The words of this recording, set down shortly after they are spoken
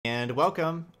And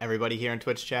welcome everybody here in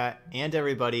Twitch chat and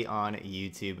everybody on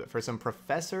YouTube for some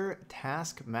Professor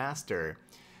Taskmaster.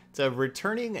 It's a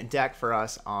returning deck for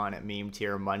us on Meme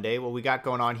Tier Monday. What we got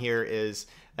going on here is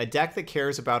a deck that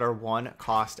cares about our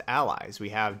one-cost allies. We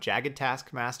have Jagged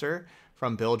Taskmaster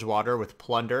from Bilgewater with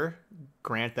Plunder.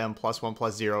 Grant them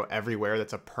 +1/+0 everywhere.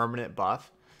 That's a permanent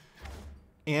buff.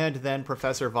 And then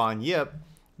Professor Von Yip.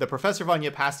 The Professor Von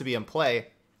Yip has to be in play,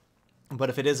 but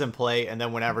if it is in play, and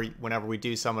then whenever we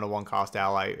do summon a one-cost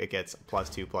ally, it gets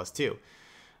 +2/+2.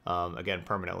 Again,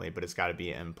 permanently, but it's got to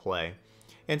be in play.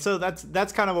 And so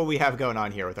that's kind of what we have going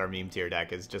on here with our meme tier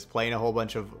deck, is just playing a whole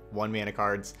bunch of 1-mana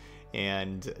cards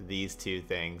and these two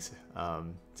things.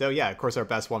 So yeah, of course our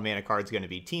best 1-mana card is going to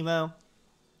be Teemo.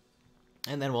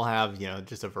 And then we'll have, you know,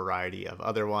 just a variety of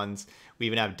other ones. We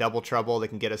even have Double Trouble that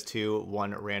can get us to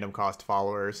 1 random cost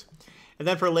followers. And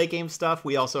then for late game stuff,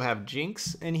 we also have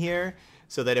Jinx in here,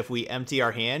 so that if we empty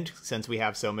our hand, since we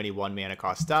have so many 1-mana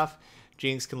cost stuff,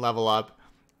 Jinx can level up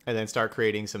and then start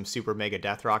creating some super mega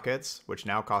death rockets, which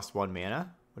now cost 1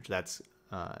 mana, which that's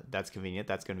convenient.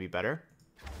 That's going to be better.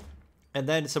 And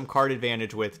then some card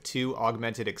advantage with 2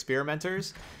 augmented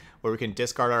experimenters, where we can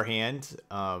discard our hand,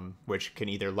 which can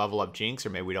either level up Jinx,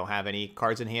 or maybe we don't have any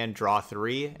cards in hand, draw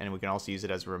 3, and we can also use it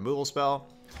as a removal spell.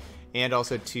 And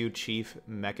also 2 Chief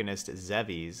Mechanist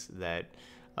Zevies that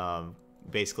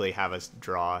basically have us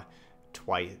draw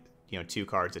twice, 2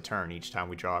 cards a turn. Each time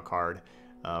we draw a card,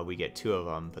 we get 2 of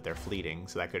them, but they're fleeting.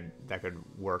 So that could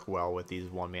work well with these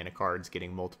 1-mana cards,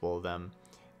 getting multiple of them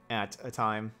at a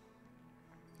time.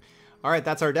 All right,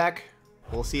 that's our deck.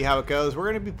 We'll see how it goes. We're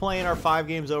going to be playing our 5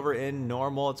 games over in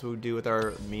normal. That's what we do with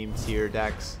our meme tier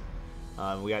decks.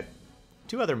 We got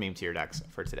 2 other meme tier decks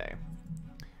for today.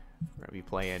 We're going to be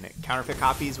playing Counterfeit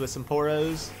Copies with some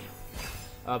Poros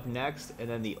up next. And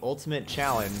then the Ultimate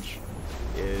Challenge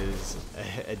is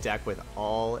a deck with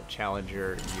all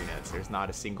Challenger units. There's not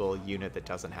a single unit that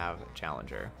doesn't have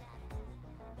Challenger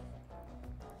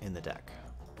in the deck.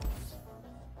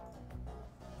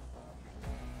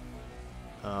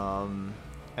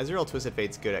 Ezreal Twisted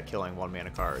Fate's good at killing 1-mana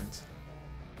cards.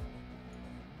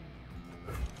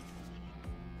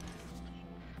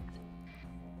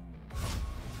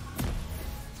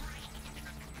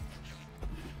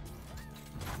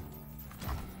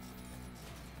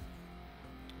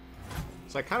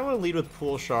 So I kind of want to lead with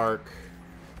Pool Shark.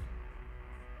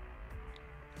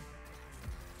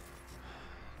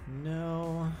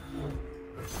 No.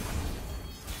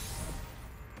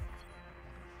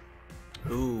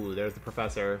 Ooh, there's the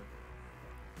Professor.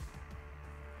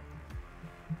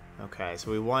 Okay, so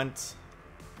we want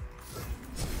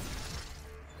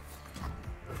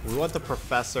the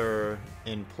Professor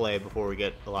in play before we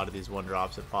get a lot of these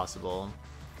 1-drops if possible.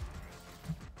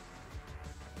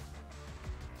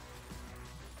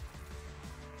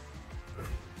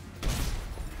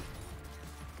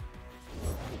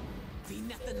 Be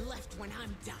nothing left when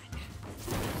I'm done.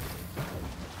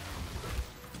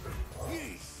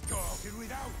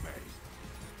 Without me.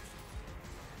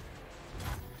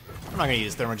 I'm not going to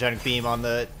use Thermogenic Beam on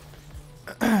the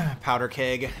Powder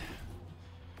Keg.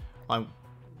 I'm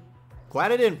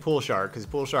glad I didn't Pool Shark, because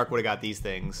Pool Shark would have got these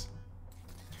things.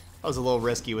 That was a little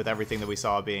risky with everything that we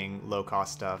saw being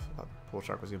low-cost stuff. I thought Pool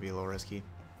Shark was going to be a little risky.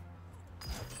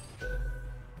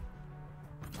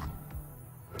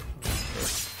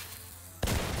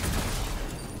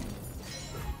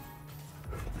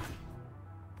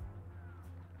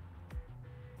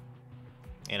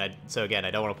 And so again,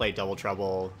 I don't want to play Double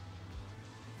Trouble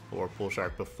or Pool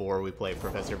Shark before we play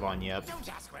Professor Von Yip.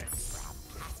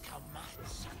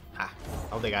 Ha! I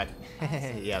hope they got.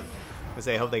 Yeah,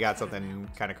 I hope they got something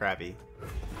kind of crappy.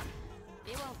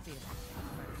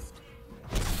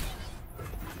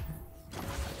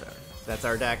 That's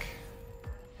our deck.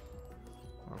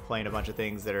 We're playing a bunch of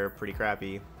things that are pretty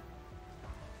crappy.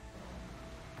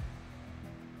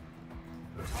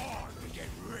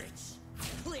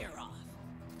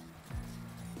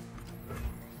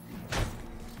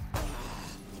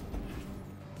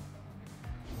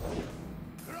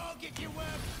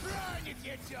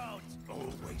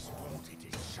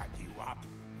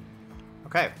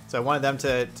 Okay, so I wanted them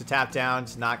to tap down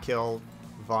to not kill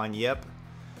Von Yip,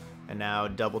 and now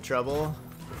Double Trouble.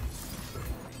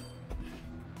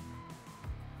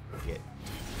 Get.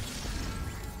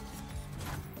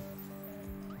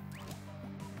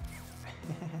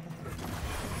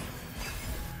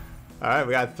 All right,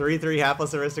 we got 3/3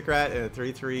 Hapless Aristocrat and a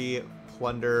 3/3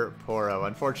 Plunder Poro.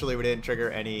 Unfortunately, we didn't trigger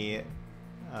any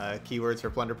keywords for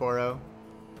Plunder Poro.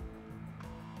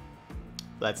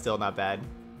 That's still not bad.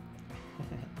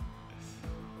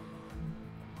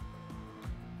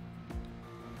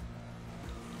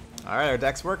 Alright, our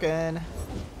deck's working.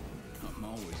 I'm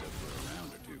always up for a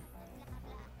round or two.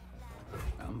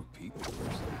 I'm a people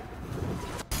person.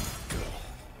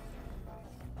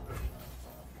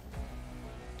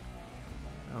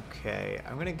 Okay,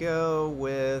 I'm gonna go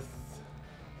with...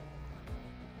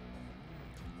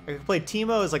 I could play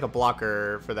Teemo as like a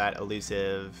blocker for that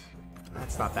elusive.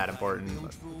 That's not that important.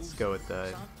 Let's go with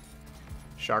the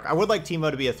Shark. I would like Teemo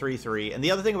to be a 3/3. And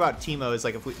the other thing about Teemo is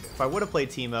like if I would have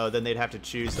played Teemo, then they'd have to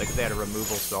choose, like if they had a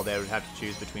removal spell, they would have to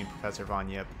choose between Professor Von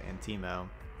Yip and Teemo.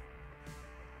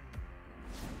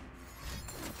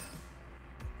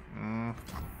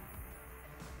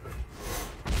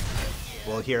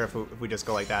 Well, here if we just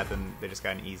go like that, then they just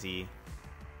got an easy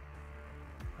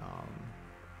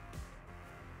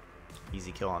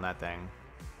easy kill on that thing.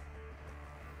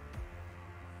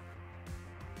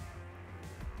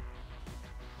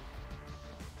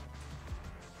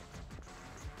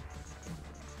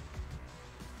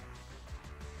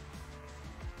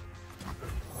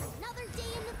 Another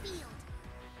day in the field.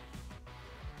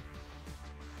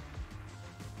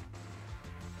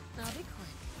 I'll be quick.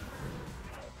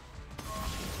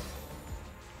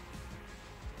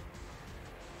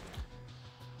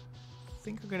 I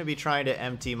think I'm going to be trying to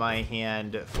empty my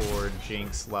hand for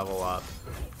Jinx level up.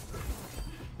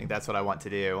 I think that's what I want to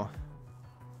do.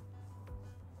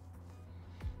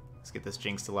 Let's get this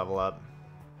Jinx to level up.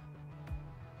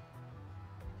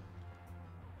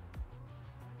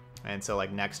 And so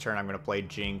like next turn I'm going to play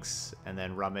Jinx and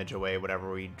then rummage away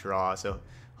whatever we draw. So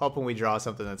hoping we draw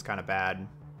something that's kind of bad.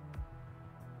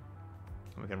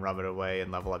 We can rub it away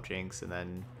and level up Jinx and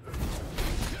then...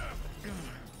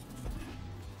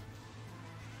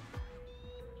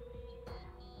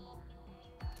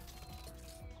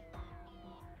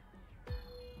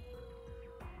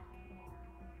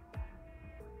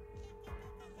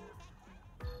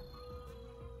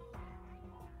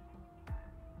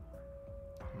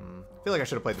 I feel like I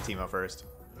should have played the Teemo first.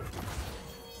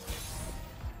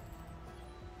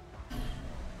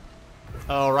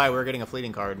 Oh, right, we're getting a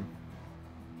fleeting card.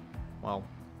 Well.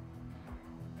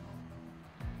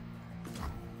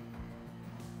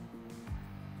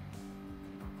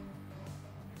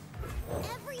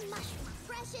 Every mushroom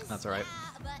precious. That's all right.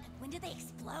 But when do they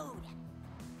explode?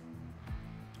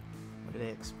 When do they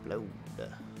explode?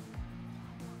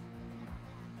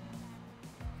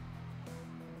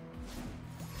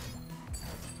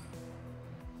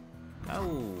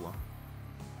 Oh.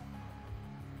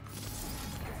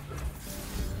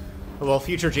 Well,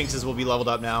 future Jinxes will be leveled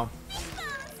up now.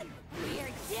 We're doing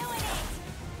it.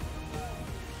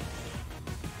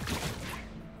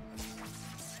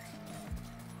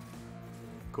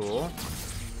 Cool.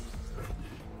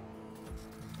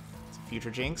 It's a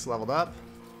future Jinx leveled up.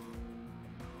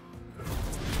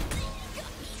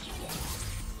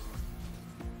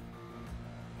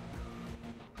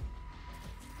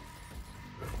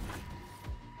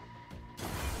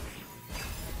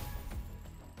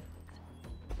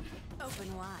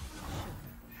 Open wide.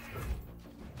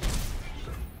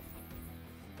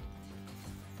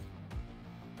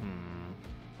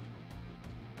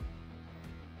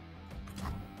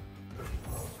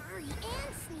 Furry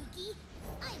and sneaky.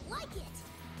 I like it.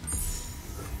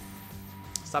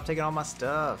 Stop taking all my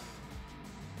stuff.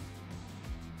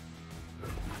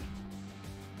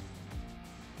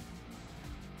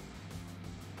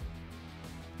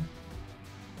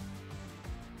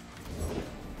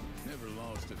 Never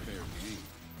lost a fair game.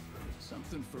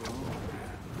 Something for all.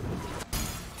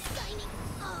 Signing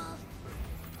off.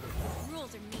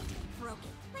 Rules are made to be broken,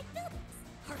 like buildings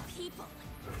or people.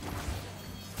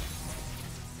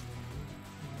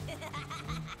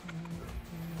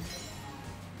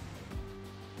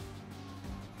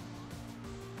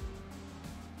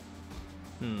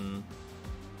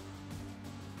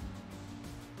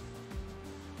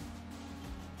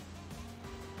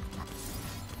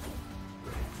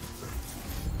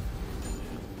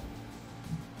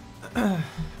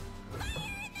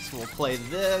 So we'll play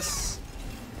this.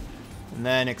 And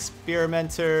then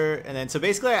Experimenter. And then, so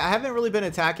basically I haven't really been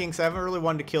attacking because I haven't really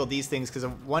wanted to kill these things because I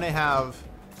want to have...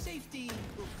 Safety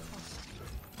will cost you.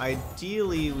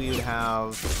 Ideally, we would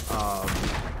have,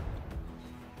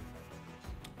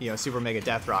 you know, Super Mega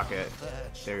Death Rocket.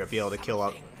 There you go, be able to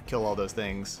kill all those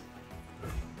things.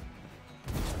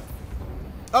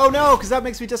 Oh no, because that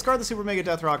makes me discard the Super Mega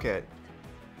Death Rocket.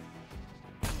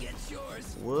 Get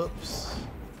yours. Whoops.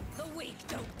 The weak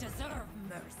don't deserve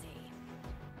mercy.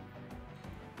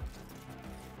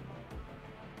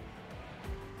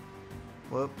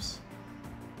 Whoops.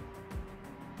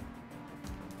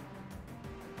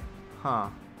 Huh.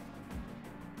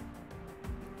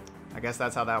 I guess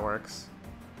that's how that works.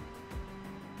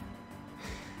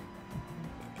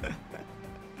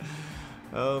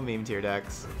 Oh, meme tier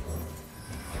decks.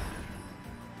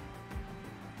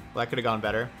 Well, that could have gone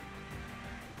better.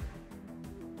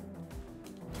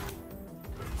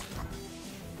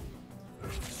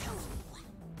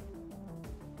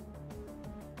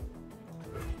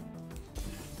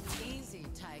 Easy,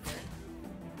 Tiger.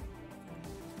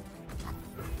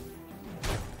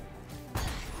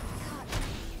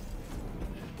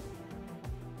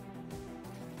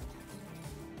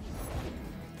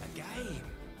 A game.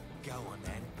 Go on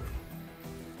then.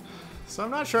 So I'm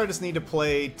not sure I just need to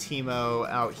play Teemo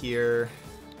out here.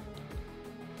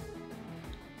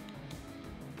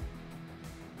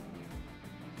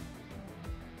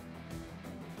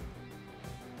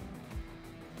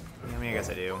 I mean, I guess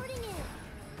I do.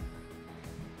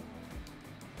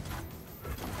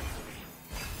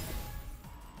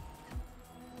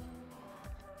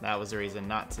 That was the reason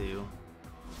not to.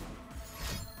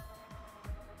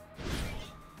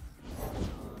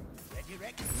 Ready,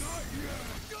 Rick?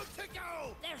 Good to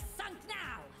go! They're sunk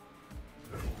now!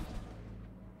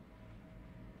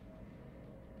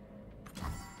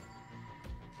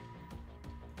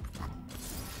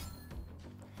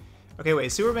 Okay,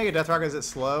 wait, Super Mega Death Rock, is it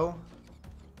slow?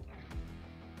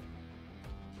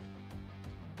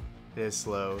 It is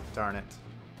slow, darn it.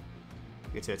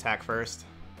 Get to attack first.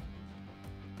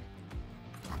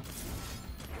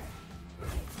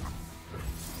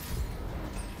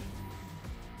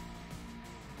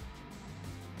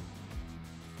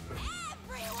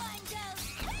 Everyone goes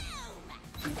boom!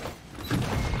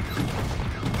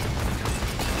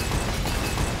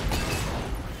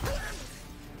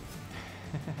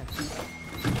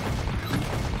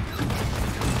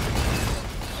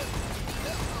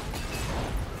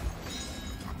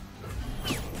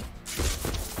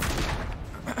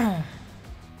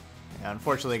 Yeah,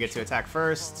 unfortunately, I get to attack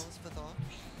first.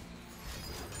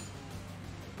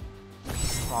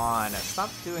 Come on, stop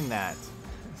doing that.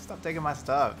 Stop taking my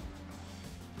stuff.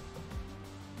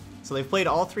 So they've played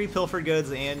all 3 Pilfered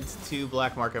Goods and 2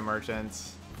 Black Market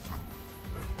Merchants.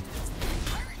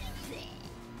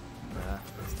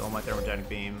 Stole my Thermogenic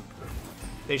Beam.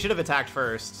 They should have attacked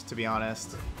first, to be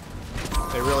honest.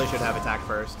 They really should have attacked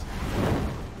first.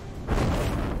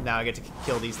 Now I get to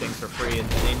kill these things for free, and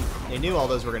they knew all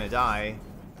those were going to die.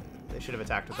 They should have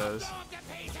attacked with those. Lucky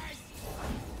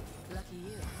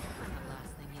you. I'm the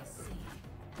last thing you'll see.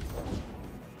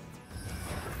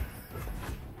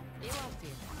 You won't feel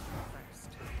it first.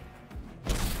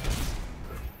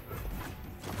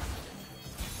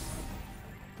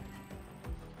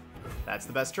 That's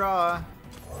the best draw.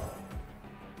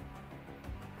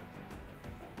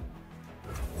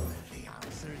 The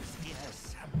answer is here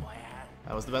somewhere.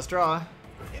 That was the best draw.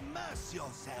 Immerse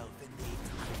yourself in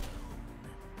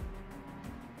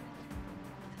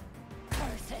the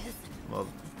Curses! Well,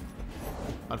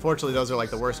 unfortunately, those are like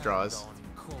the worst draws.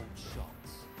 cold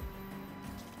shots.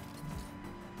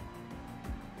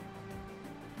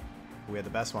 We had the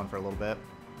best one for a little bit.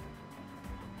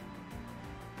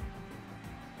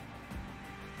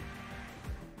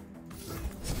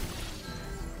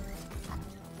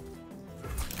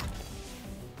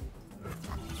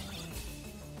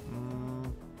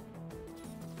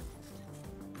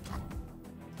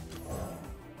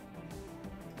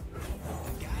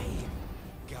 Game.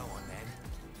 Go on then.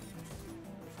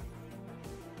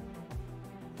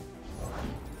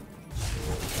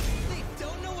 They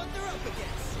don't know what they're up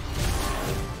against.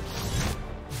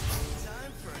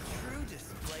 Time for a true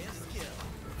display of skill.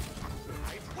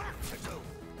 I've work to do.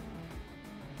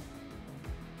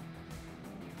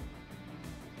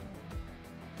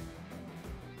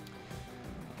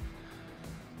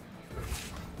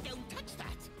 Don't touch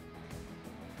that.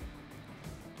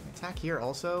 Attack here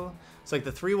also. It's like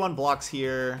the 3/1 blocks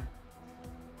here.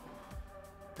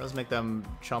 Does make them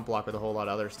chump block with a whole lot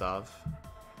of other stuff.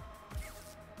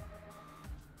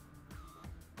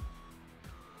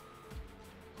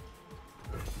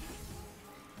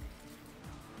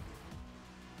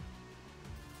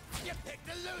 You picked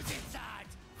the losing side.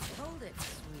 Hold it,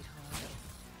 sweetheart.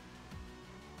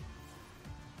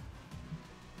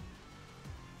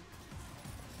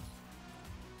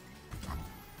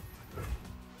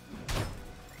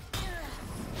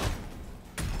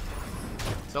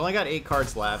 So I only got 8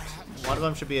 cards left. One of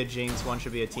them should be a Jinx, one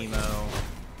should be a Teemo.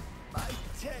 I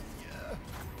tell you.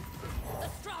 The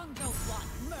strong don't want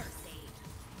mercy!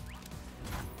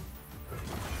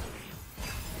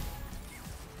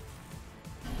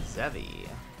 Zevi.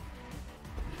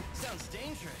 Sounds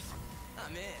dangerous.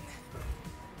 I'm in.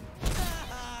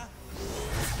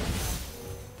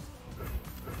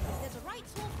 There's a right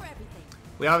tool for everything.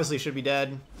 We obviously should be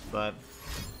dead, but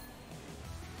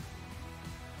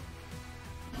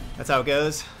That's how it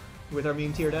goes with our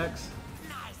meme tier decks.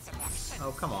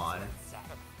 Oh, come on.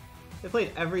 They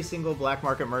played every single black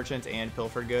market merchant and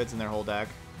pilfered goods in their whole deck.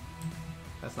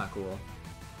 That's not cool.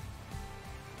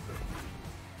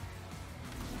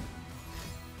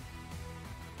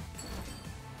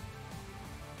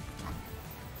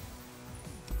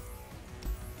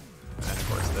 And of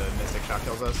course the Mystic Shock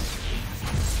kills us.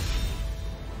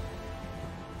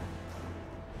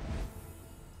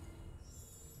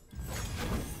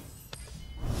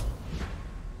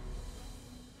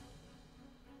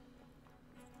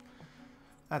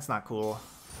 That's not cool.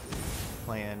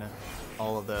 Playing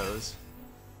all of those.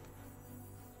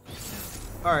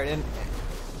 Alright,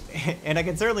 and I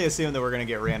can certainly assume that we're going to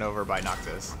get ran over by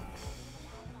Noctis.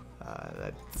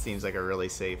 That seems like a really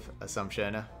safe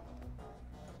assumption.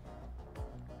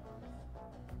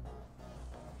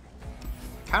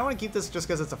 Kinda want to keep this just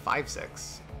because it's a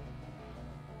 5/6.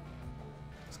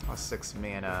 This costs 6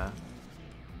 mana.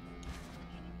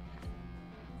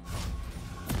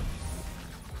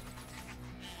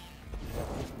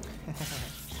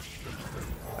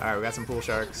 Alright, we got some pool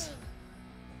sharks.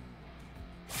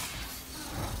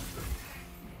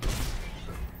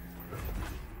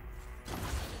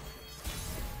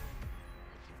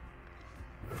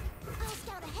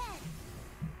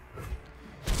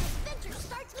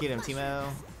 Get him, Teemo.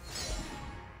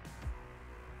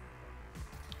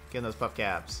 Get him those puff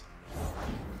caps.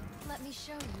 Let me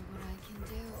show you what I can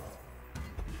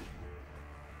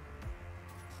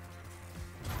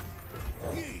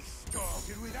do. Ye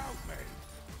started without me.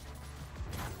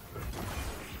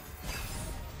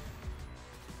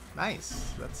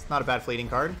 Nice. That's not a bad fleeting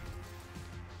card.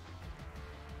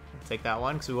 I'll take that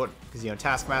one because you know,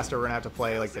 Taskmaster we're gonna have to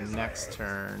play like the next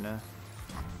turn.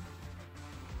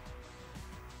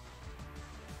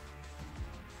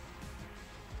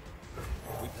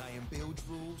 We playing bilge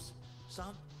rules,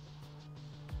 son?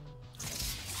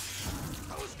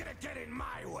 Who's gonna get in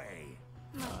my way?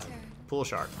 My turn. Pool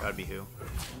shark. That'd be who.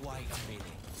 Wait a minute.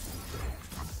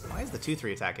 Why is the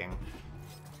 2/3 attacking?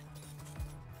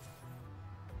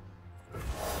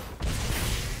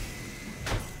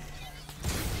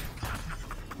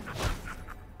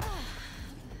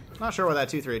 Not sure why that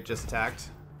 2/3 just attacked.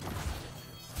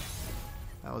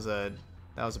 That was a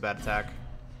bad attack.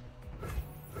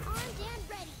 Armed and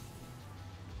ready.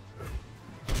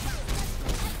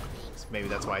 Maybe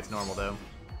that's why it's normal though.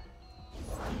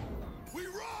 We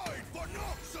ride for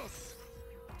Noxus!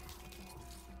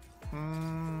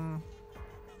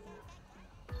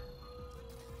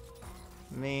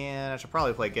 Man, I should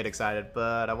probably play Get Excited,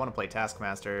 but I want to play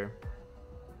Taskmaster.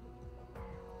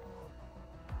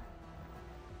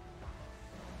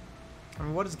 I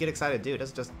mean, what does Get Excited do?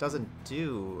 It just doesn't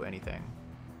do anything.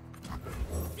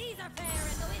 These are fair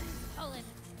and the wind's pulling.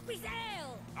 We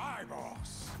sail. Aye,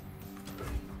 boss.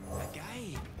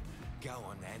 Okay. Go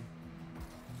on then.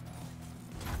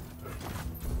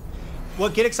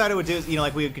 What Get Excited would do is, you know,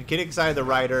 like we could Get Excited the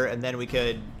Rider, and then we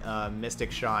could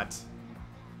Mystic Shot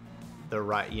the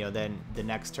right. You know, then the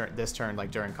next turn, this turn,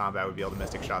 like during combat, we'd be able to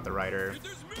Mystic Shot the Rider.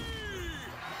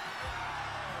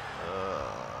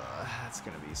 That's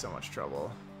gonna be so much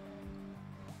trouble.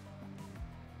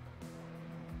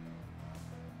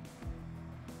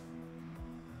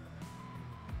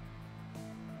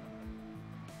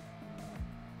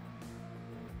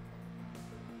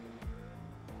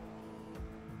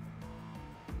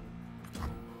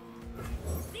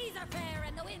 These are fair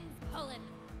and the wind's pulling.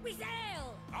 We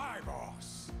sail. Aye,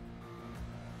 boss.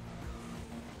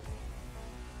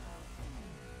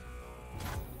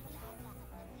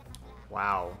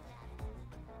 Wow.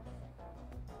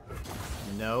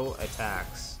 No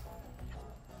attacks.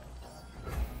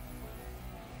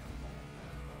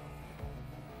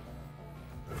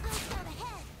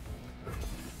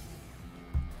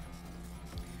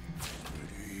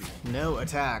 No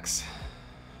attacks.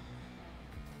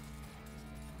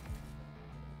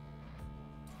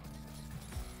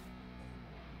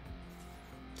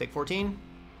 Take 14.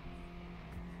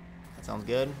 That sounds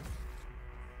good.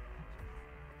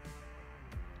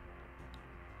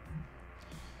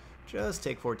 Just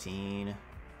take 14.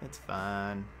 It's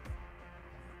fine.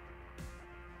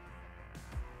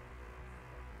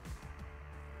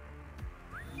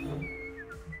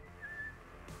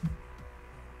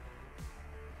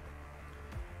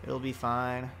 It'll be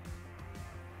fine.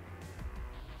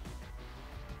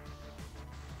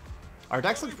 Our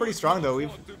decks look pretty strong though.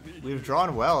 We've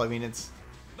drawn well. I mean,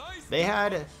 they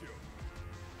had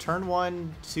turn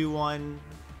 1 2/1,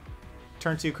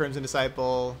 turn 2 Crimson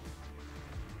Disciple,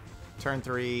 turn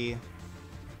 3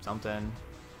 something.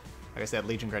 Like I said,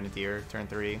 Legion Grenadier, turn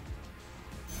 3,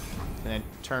 and then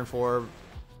turn 4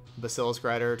 Basilisk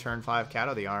Rider, turn 5, Cat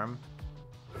of the Arm.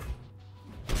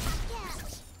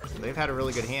 So they've had a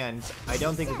really good hand. I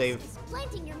don't think that they've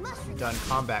done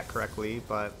combat correctly,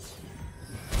 but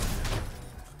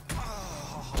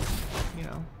you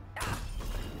know,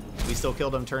 we still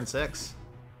killed him turn 6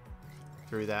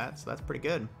 through that, so that's pretty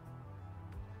good.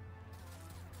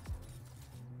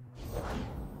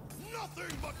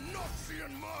 Nothing but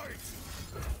Noxian might!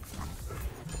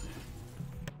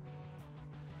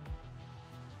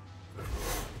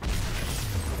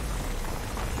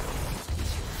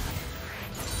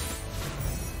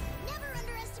 Never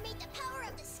underestimate the power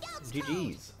of the scout's code.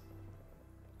 GG's.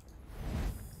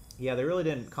 Yeah, they really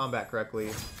didn't combat correctly.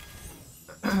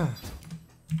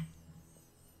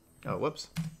 Oh, whoops.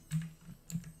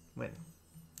 Win.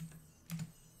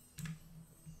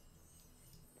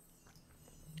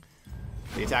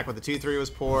 The attack with the 2-3 was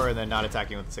poor, and then not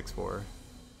attacking with the 6-4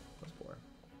 was poor.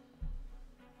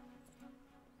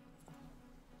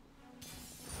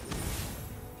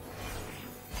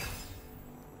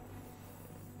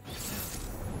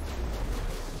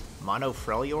 Mono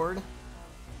Freljord?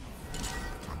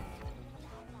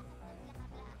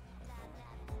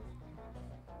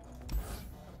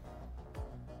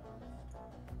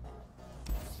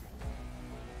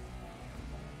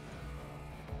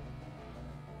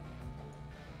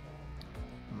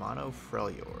 Mono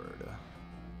Freljord.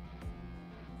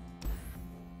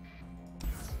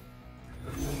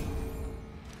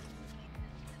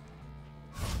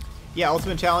 Yeah,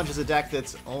 Ultimate Challenge is a deck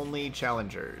that's only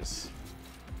challengers.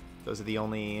 Those are the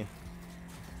only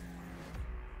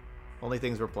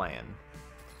things we're playing.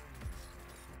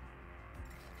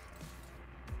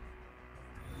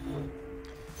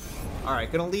 All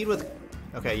right, gonna lead with.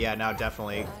 Okay, yeah, now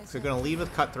definitely. So gonna lead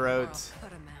with Cutthroat,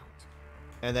 Put 'em out.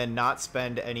 and then not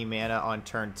spend any mana on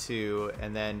turn 2,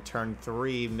 and then turn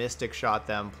 3 Mystic Shot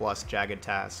them plus Jagged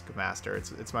Taskmaster.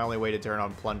 It's my only way to turn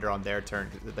on Plunder on their turn.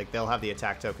 Like they'll have the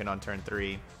attack token on turn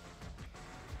 3,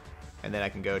 and then I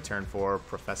can go turn 4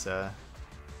 Professor.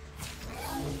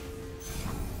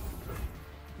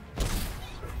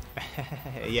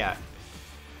 Yeah.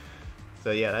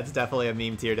 So yeah, that's definitely a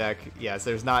meme tier deck. Yes,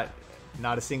 there's not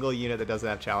a single unit that doesn't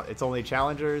have challenge. It's only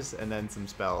challengers and then some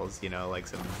spells, you know, like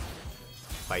some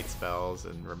fight spells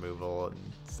and removal and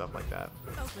stuff like that.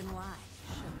 Open wide.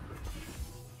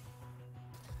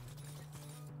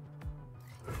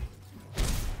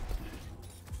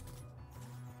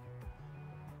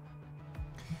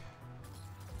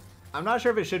 I'm not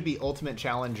sure if it should be Ultimate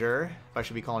Challenger, if I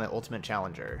should be calling it Ultimate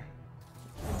Challenger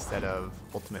instead of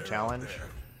Ultimate Challenge.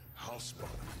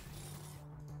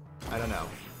 I don't know.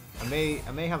 I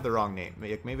may have the wrong name.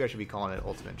 Maybe I should be calling it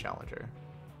Ultimate Challenger.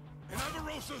 In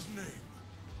Avarosa's name!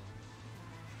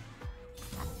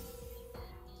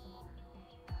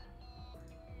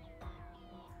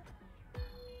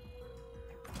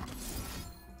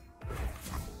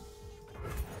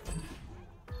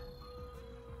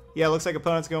 Yeah, it looks like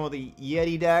opponent's going with a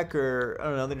Yeti deck, or I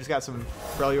don't know, they just got some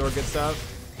Freljord good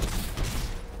stuff.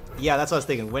 Yeah, that's what I was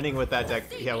thinking. Winning with that deck.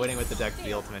 Yeah, winning with the deck is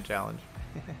the ultimate challenge.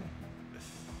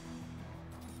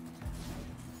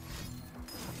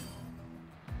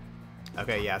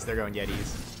 Okay, yes, they're going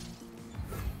Yetis.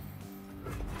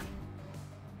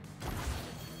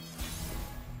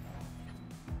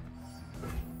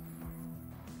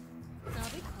 I'll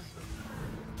be quick.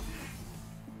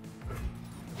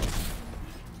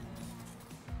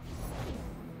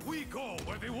 We go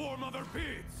where the War Mother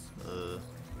bids!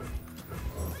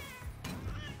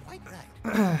 Quite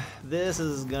right. This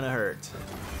is gonna hurt.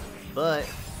 But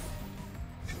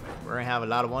we're gonna have a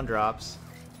lot of 1-drops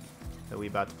that we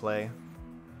about to play.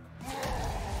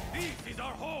 This is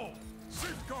our home!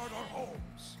 Safeguard our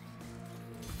homes!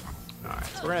 Alright,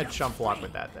 so we're gonna chump block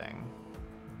with that thing.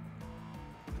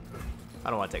 I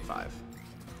don't want to take 5.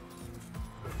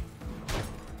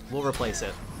 We'll replace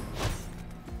it.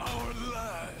 Our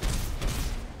lives!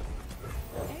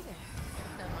 Hey there.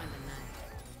 Don't mind the knife.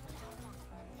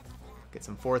 Get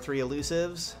some 4/3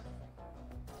 elusives.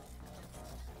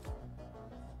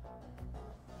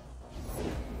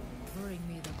 Bring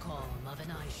me the calm of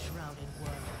an ice-shrouded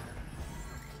world.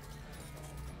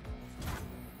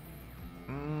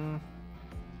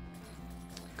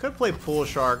 Could play Pool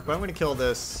Shark, but I'm gonna kill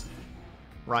this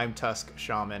Rime Tusk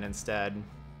Shaman instead.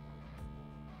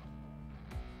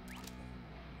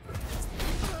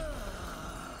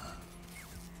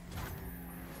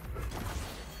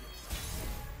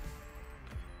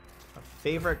 A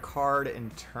favorite card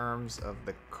in terms of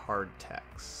the card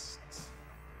text.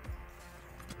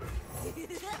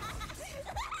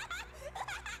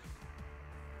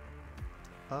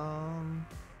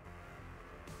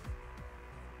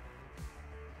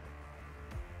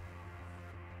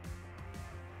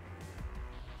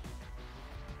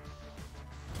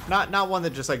 Not one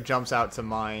that just like jumps out to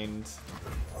mind.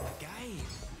 Game.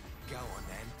 Go on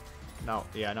then. No,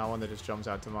 yeah, not one that just jumps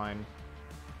out to mind.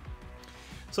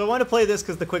 So I want to play this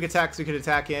because the quick attacks we could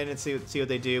attack in and see what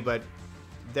they do, but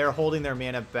they're holding their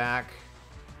mana back,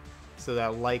 so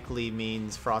that likely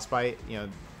means Frostbite. You know,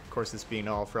 of course, this being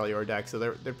all for all your deck, so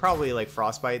they're probably like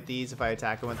Frostbite these if I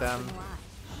attack them with them.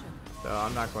 So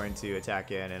I'm not going to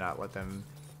attack in and not let them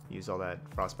use all that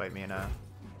Frostbite mana.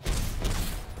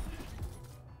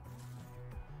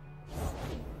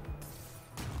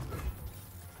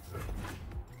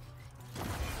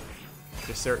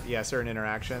 Just certain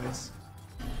interactions.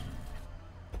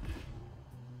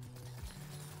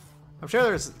 I'm sure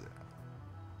there's...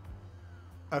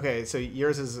 Okay, so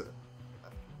yours is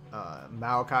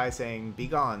Maokai saying, "Be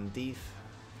gone, thief."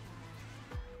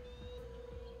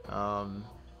 I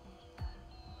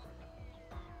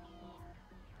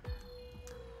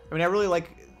mean, I really like...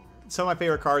 Some of my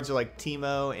favorite cards are like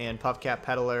Teemo and Puffcat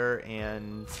Peddler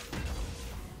and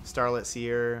Starlit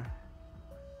Seer.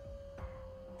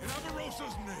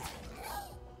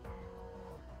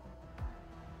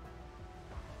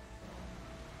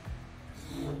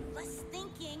 Was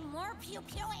thinking more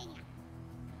pew-pewing.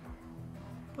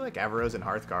 I like Avaros and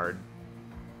Hearthguard.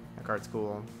 That card's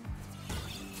cool.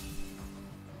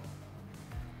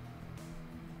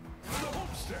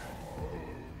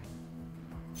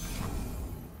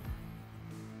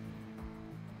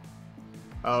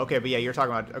 Oh, okay, but yeah, you're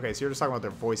talking about... Okay, so you're just talking about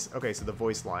their voice... Okay, so the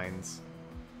voice lines.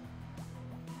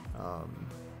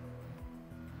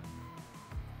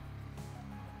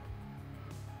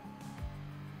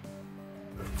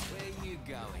 Where you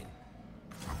going?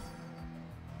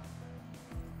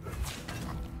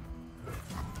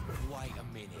 Wait a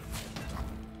minute.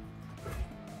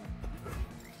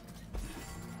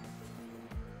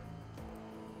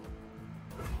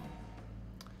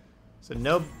 So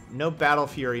no Battle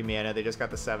Fury mana, they just got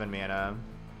the 7 mana.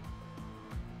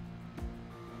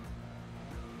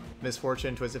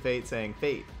 Misfortune, Twisted Fate saying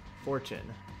Fate, Fortune.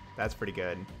 That's pretty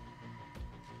good.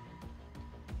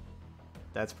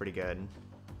 That's pretty good.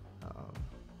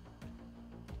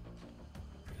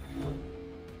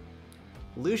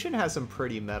 Lucian has some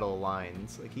pretty metal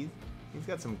lines. Like he's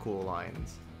got some cool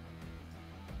lines.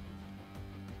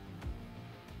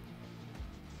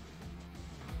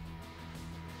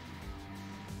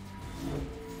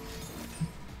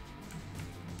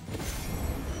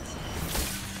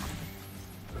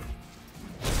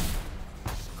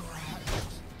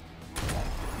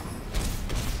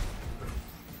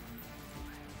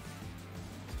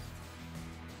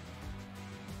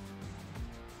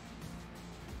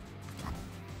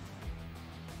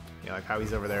 Like how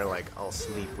he's over there like, I'll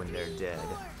sleep when they're dead.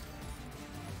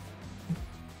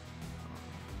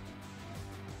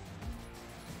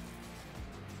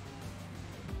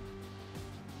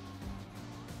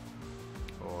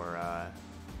 Or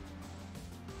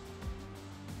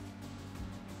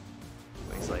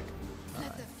he's like,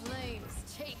 Let the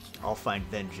flames take you. I'll find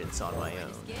vengeance on my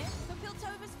own. Scared for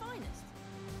Piltover's finest.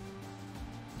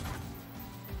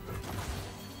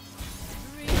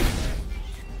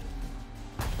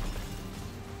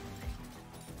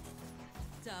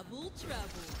 Double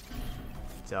trouble.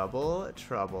 Double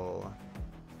trouble.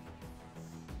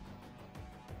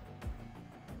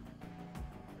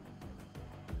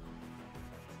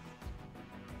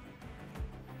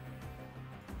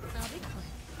 I'll be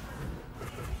quick.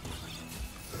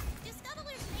 Do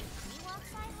scuttlers make me walk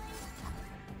sideways?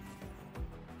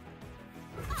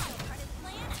 Oh, part of the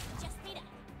plan. Just beat up.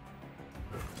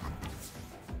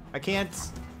 I can't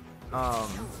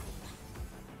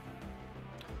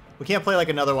we can't play like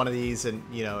another one of these and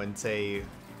and say,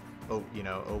 oh,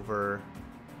 over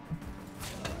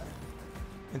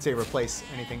and say replace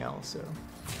anything else. So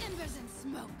Embers and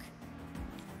smoke.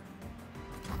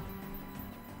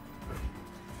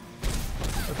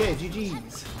 okay,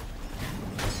 GG's.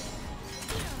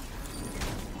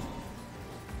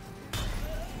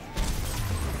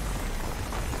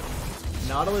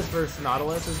 Nautilus versus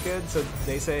Nautilus is good. So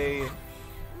they say.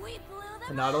 We blew them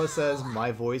And Nautilus out. says,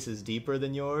 my voice is deeper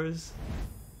than yours.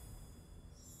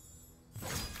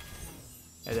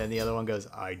 And then the other one goes,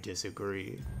 I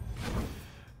disagree.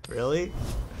 Really?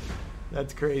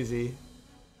 That's crazy.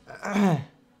 I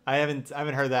haven't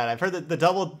heard that. I've heard that the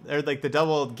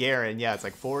double Garen, yeah, it's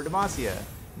like for Demacia.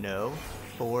 No,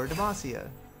 for Demacia.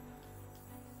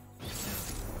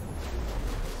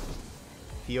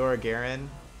 Fiora Garen.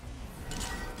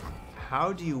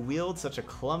 How do you wield such a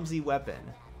clumsy weapon?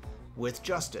 With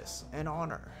justice and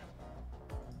honor.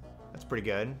 That's pretty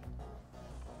good.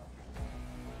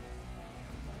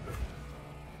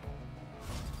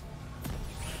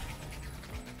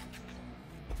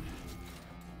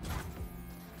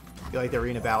 You like the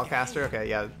arena battlecaster? Okay,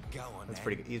 yeah, Go on, that's then.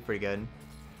 pretty. He's pretty good.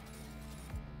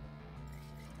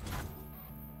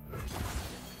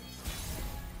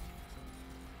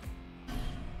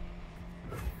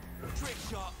 Trick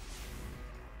shot.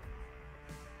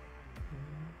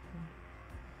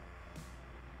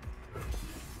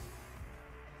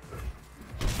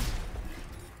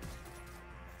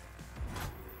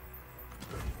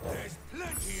 There's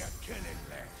plenty of killing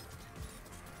left.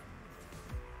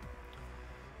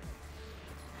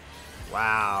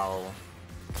 Wow.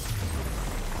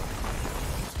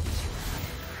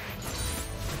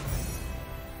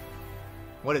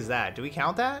 What is that? Do we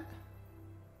count that?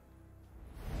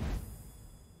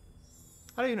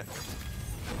 I don't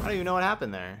even know what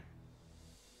happened there.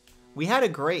 We had a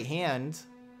great hand.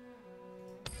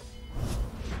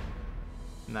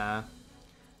 Nah.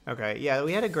 Okay, yeah,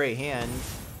 we had a great hand.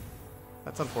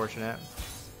 That's unfortunate.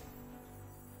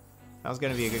 That was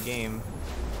gonna be a good game.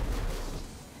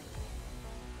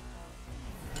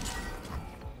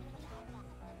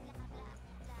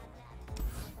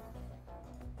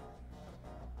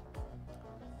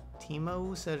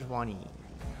 Teemo Sejuani.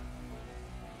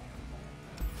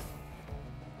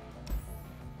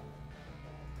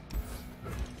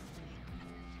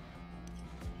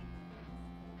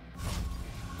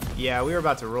 Yeah, we were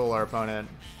about to roll our opponent.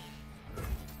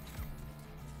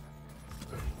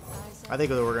 I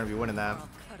think we were going to be winning that. I'll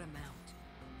cut him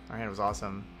out. Our hand was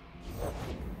awesome.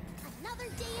 Another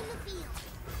day in the field.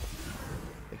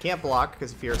 They can't block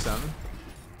because of fearsome.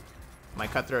 My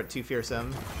cutthroat too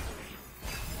fearsome.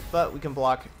 But we can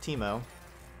block Teemo.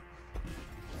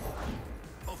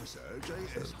 Officer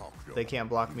J.S. HawkTie. They can't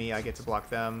block me, I get to block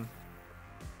them.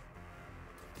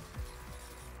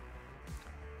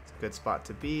 It's a good spot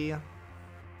to be.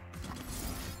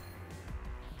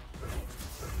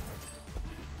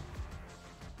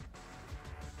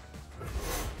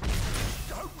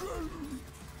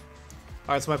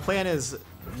 Alright, so my plan is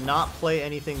not play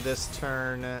anything this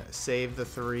turn, save the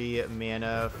 3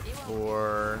 mana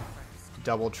for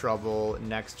Double Trouble.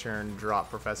 Next turn, drop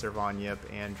Professor Von Yip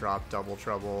and drop Double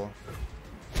Trouble.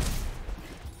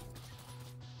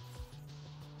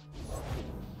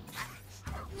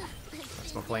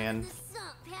 That's my plan.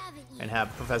 And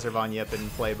have Professor Von Yip in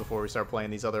play before we start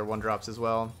playing these other 1-drops as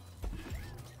well.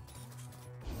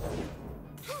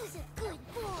 Who's a good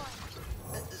boy?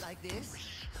 Like this?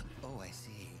 Oh, I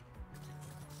see.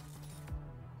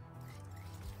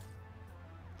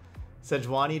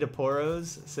 Sejuani to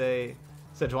Poros say,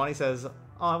 Sejuani says, "Oh,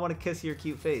 I want to kiss your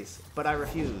cute face, but I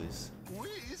refuse." We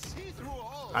see through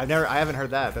all. I haven't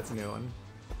heard that. That's a new one.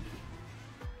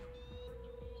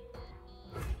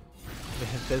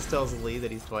 This tells Lee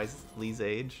that he's twice Lee's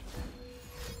age.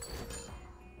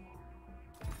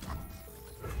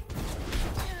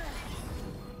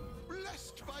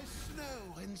 Blessed by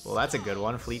snow and Well, that's a good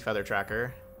one. Fleet Feather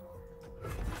Tracker.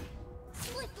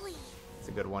 Swiftly. It's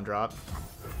a good 1-drop.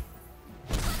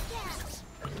 Yes.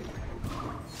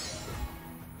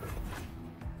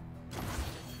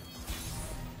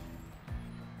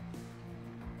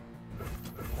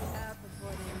 Out before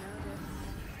they know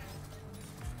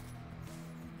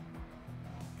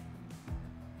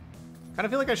Kind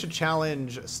of feel like I should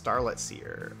challenge Starlet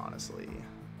Seer, honestly.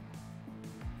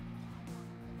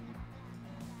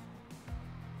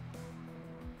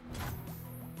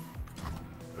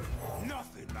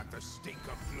 nothing like the stink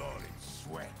of blood and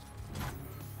sweat.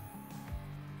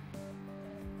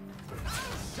 I'll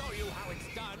show you how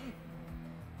it's done.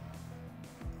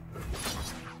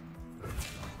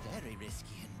 Very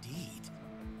risky indeed.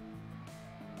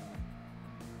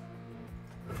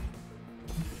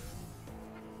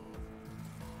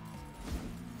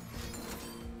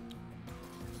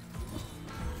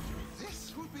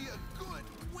 This will be a good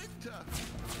winter.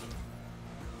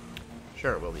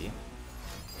 Sure, it will be.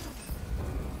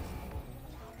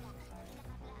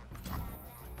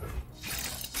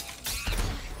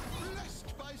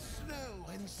 Blessed by snow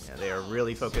and Yeah, they are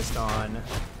really focused on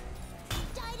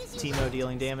Died as you Teemo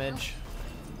dealing damage.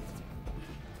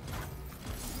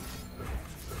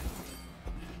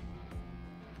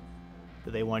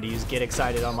 They wanted to use Get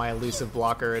Excited on my elusive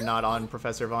blocker and not on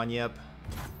Professor Von Yip.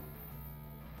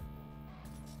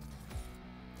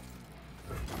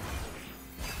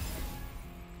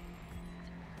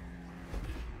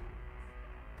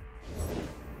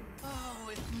 Oh,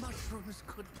 if mushrooms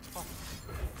could talk.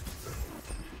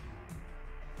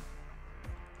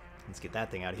 Let's get that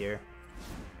thing out of here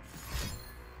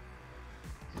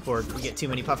before we get too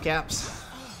many puff caps.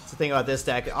 That's the thing about this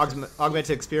deck.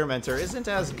 Augmented Experimenter isn't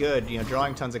as good. You know,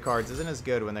 drawing tons of cards isn't as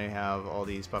good when they have all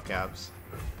these puff caps.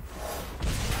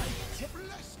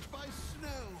 blessed by snow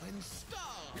and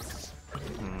stars.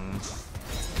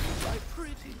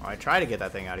 Oh, I tried to get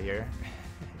that thing out of here.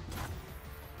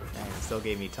 Dang, it still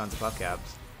gave me tons of buff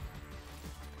caps.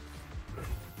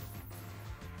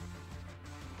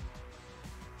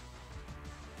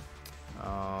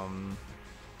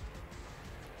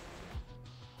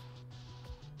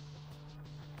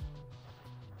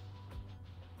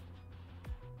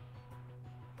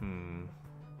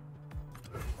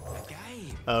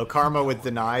 Oh, Karma with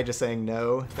deny, just saying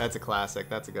no. That's a classic.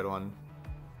 That's a good one.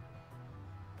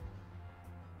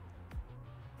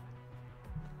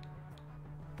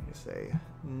 You say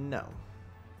no.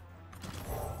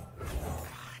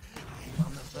 I'm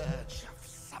on the verge of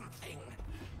something.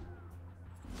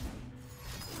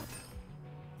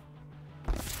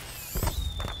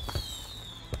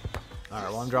 Alright,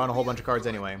 well I'm drawing a whole bunch of cards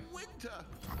anyway.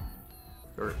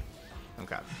 Winter.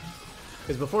 Okay.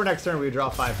 Because before next turn we would draw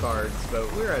 5 cards,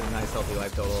 but we're at a nice healthy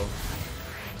life total.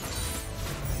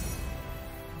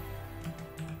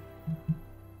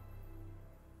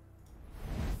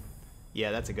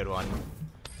 Yeah, that's a good one.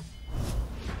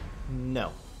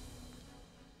 No.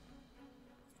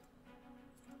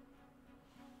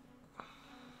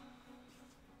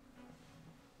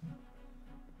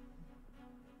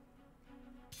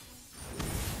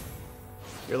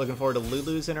 You're looking forward to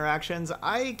Lulu's interactions?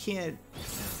 I can't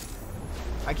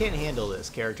handle this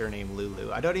character named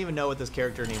Lulu. I don't even know what this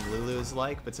character named Lulu is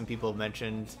like, but some people have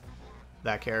mentioned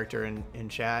that character in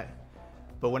chat.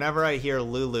 But whenever I hear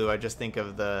Lulu, I just think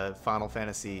of the Final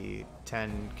Fantasy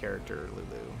X character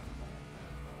Lulu.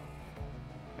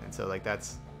 And so like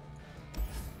that's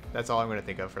all I'm gonna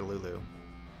think of for Lulu.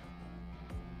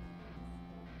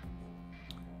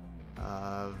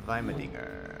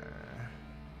 Weimadinger.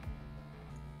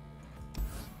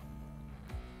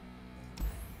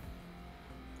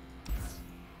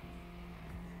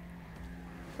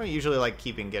 I don't usually like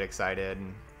keeping Get Excited,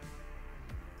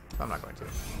 so I'm not going to.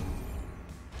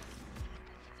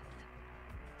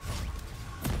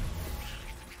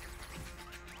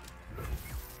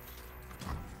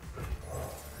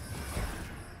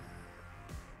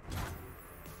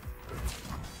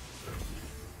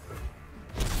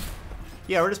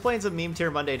 Yeah, we're just playing some Meme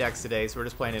Tier Monday decks today, so we're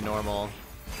just playing in normal.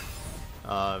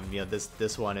 You know,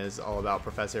 this one is all about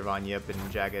Professor Von Yip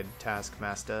and Jagged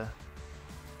Taskmaster.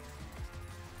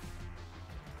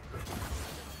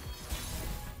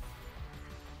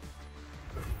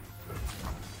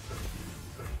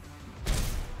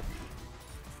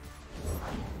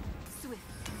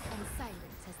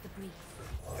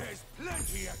 There's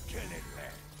plenty of killing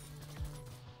left.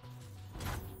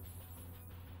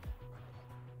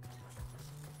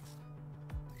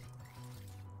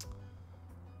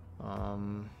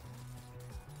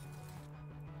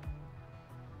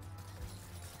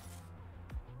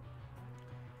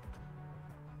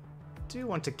 Do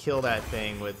want to kill that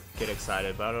thing with Get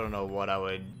Excited, but I don't know what I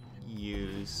would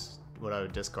use, what I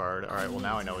would discard. Alright, well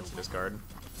now I know what to discard.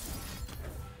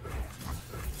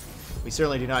 We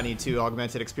certainly do not need 2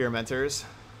 Augmented Experimenters.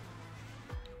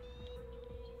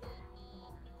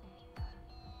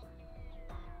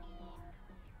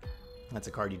 That's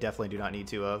a card you definitely do not need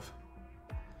 2 of.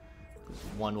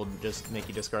 One will just make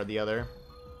you discard the other.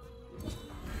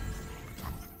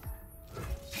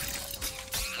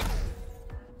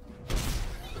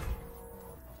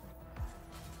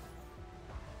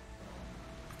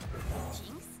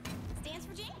 Jinx stands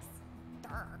for Jinx.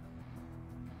 Thur.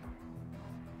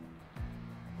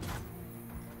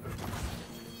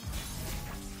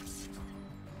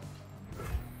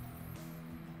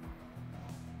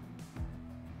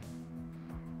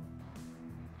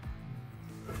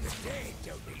 They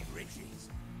don't need riches.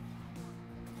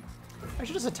 I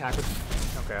should just attack with...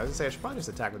 Okay, I was gonna say I should probably just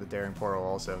attack with the Daring Portal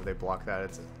also. If they block that,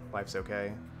 it's life's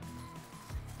okay.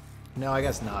 No, I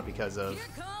guess not because of Here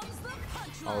comes the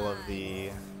punchline. all of the...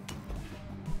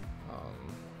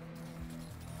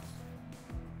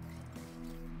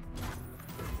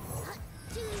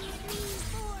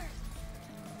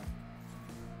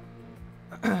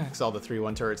 Because all the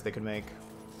 3/1 turrets they could make.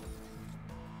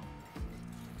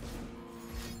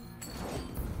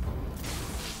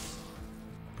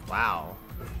 Wow.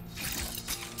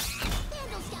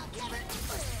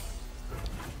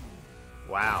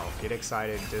 Wow. Get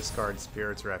Excited, discard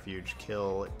Spirit's Refuge,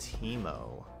 kill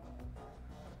Teemo.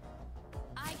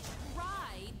 I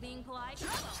tried being polite.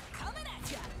 Trouble coming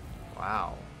at ya.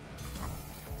 Wow.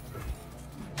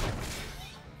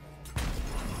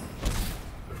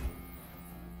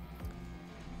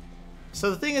 So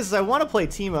the thing is I want to play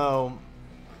Teemo.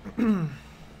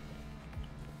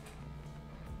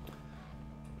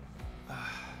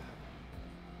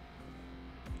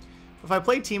 If I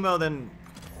play Teemo, then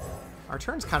our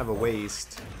turn's kind of a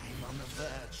waste. I'm on the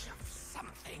verge of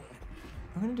something.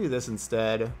 I'm gonna do this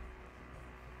instead.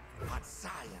 What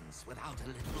science without a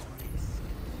little risk?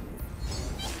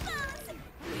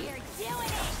 We are doing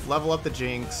it! Level up the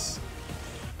Jinx.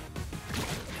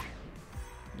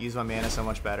 Use my mana so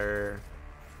much better.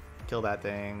 Kill that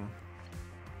thing.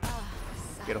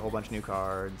 Get a whole bunch of new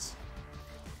cards.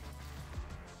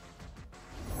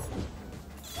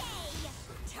 Yay!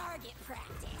 Target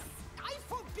practice. I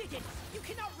forbid it! You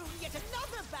cannot ruin yet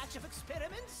another batch of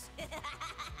experiments!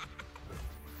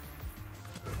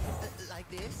 Like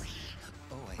this?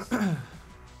 Oh, I see.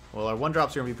 Well, our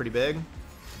 1-drops are gonna be pretty big.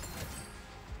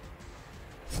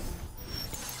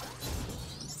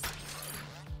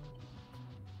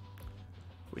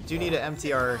 We do need to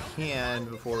empty our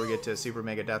hand before we get to Super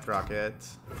Mega Death Rocket.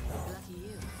 Lucky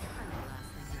you. I'm the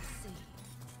last thing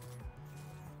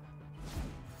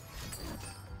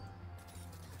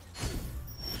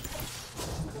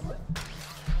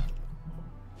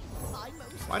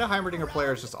Why do Heimerdinger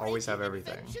players just always have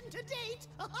everything? Invention to date.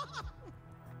 I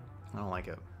don't like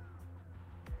it.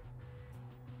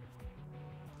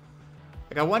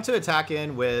 Like, I want to attack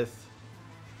in with,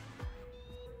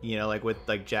 you know, like with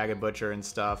like Jagged Butcher and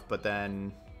stuff, but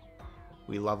then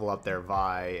we level up their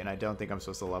Vi, and I don't think I'm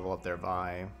supposed to level up their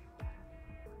Vi.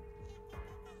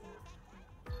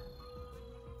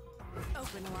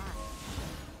 Open wide.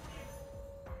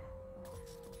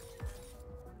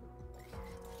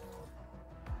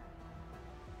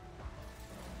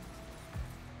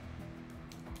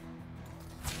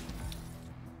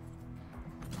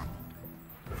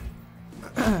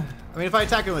 I mean, if I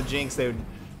attack him with Jinx, they would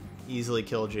easily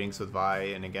kill Jinx with Vi,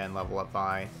 and again, level up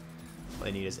Vi. All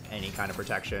they need is any kind of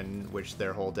protection, which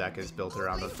their whole deck is built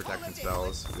around those protection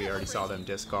spells. We already saw them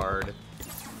discard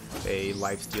a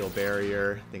lifesteal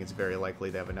barrier. I think it's very likely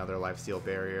they have another lifesteal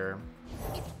barrier.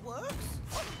 It works.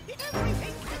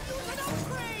 Everything can use an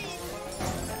upgrade.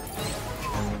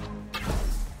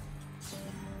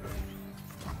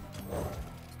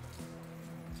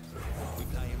 We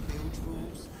playing bilge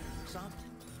rules, son.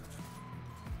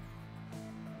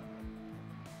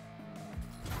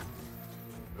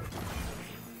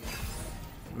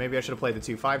 Maybe I should have played the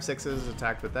 2 5/6s,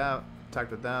 attacked with that,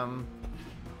 attacked with them.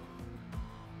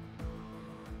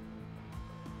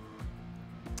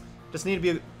 Just need to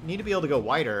be able to go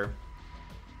wider.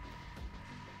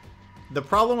 The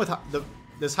problem with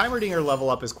this Heimerdinger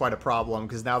level up is quite a problem,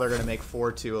 because now they're going to make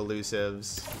 4/2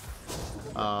 elusives.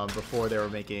 Before they were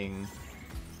making,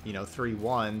 you know, 3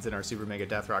 1s, and our Super Mega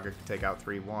Death Rocket could take out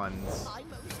 3 1s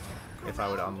if I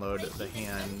would unload the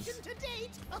hands. To date.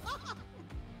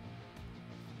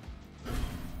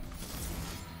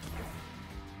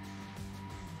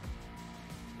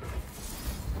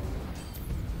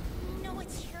 No,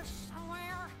 it's here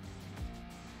somewhere.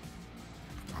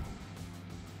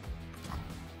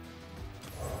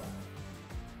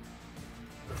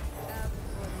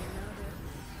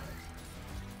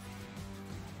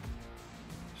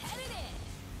 Headed in.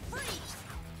 Freeze.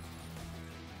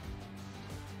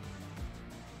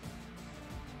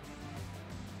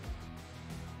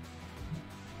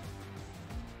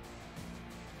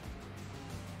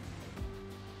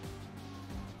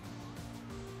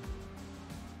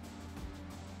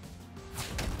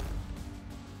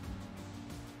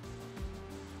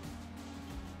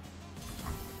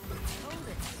 Hold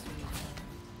it, sweetie.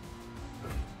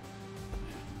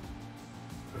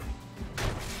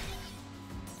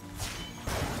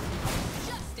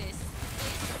 Justice.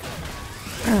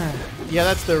 Yeah,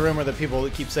 that's the rumor that people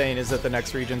keep saying, is that the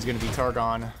next region's going to be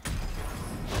Targon.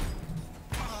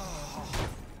 Got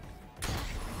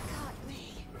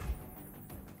me.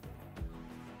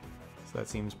 So that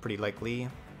seems pretty likely.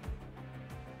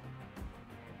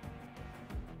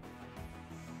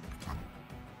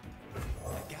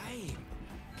 A game.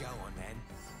 Go on then.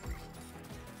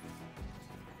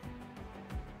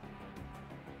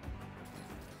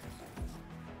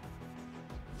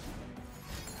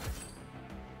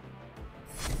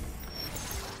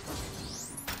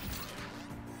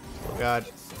 We got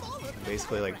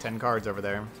basically like 10 cards over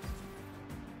there.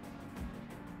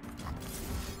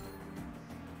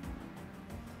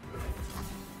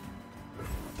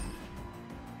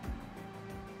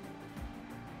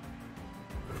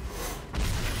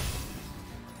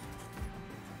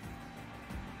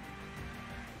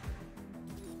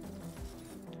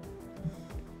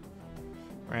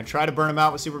 We're gonna try to burn them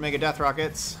out with Super Mega Death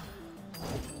Rockets.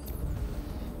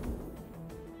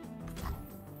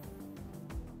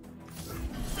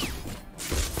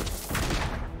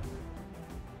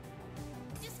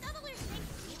 Do scuttlers think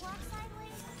we walk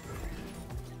sideways?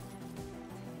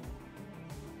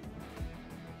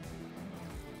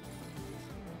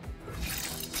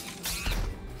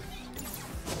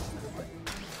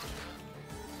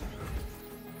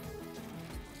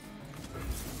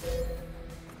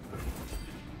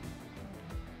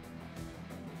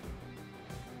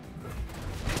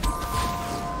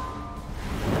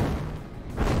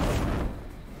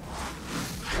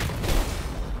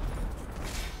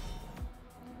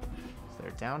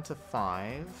 down to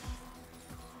 5.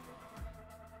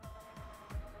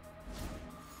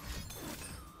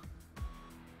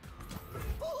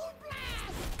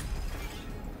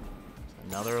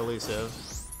 Another elusive.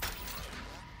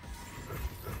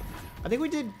 I think we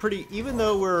did pretty, even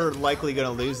though we're likely going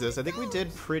to lose this, I think we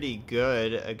did pretty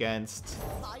good against,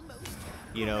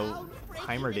 you know,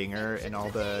 Heimerdinger and all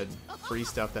the free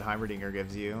stuff that Heimerdinger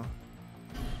gives you.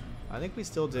 I think we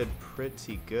still did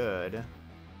pretty good.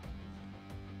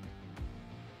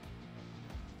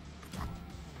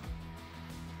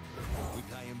 We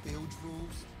playing bilge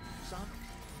rules, son?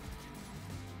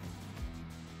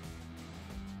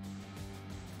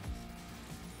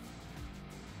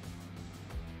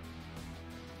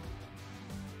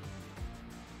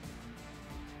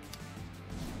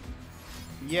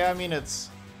 Yeah, I mean, it's...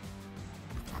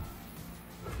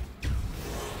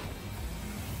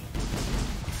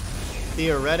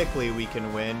 Theoretically, we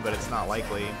can win, but it's not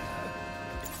likely.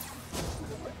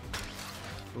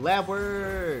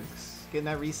 Labworks! Getting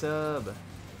that resub.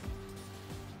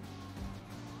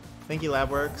 Thank you,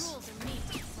 Labworks.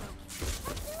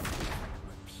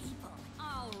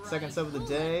 Second sub of the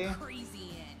day.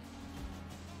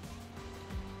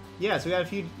 Yeah, so we got a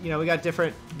few, you know, we got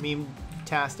different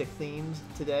meme-tastic themes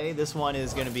today. This one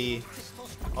is going to be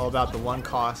all about the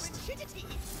one-cost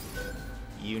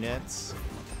units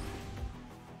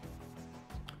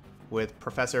with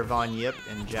Professor Von Yip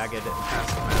and Jagged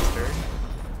Taskmaster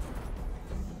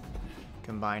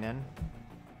combining.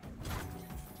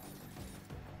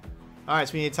 Alright,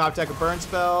 so we need a top deck a burn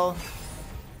spell.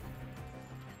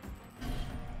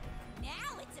 Now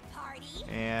it's a party.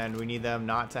 And we need them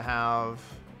not to have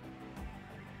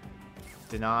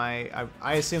deny.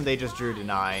 I assume they just drew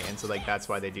deny, and so like that's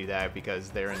why they do that, because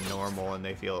they're in normal and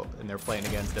they feel, and they're playing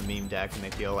against a meme deck and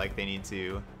they feel like they need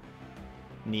to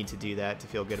do that to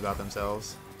feel good about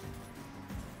themselves.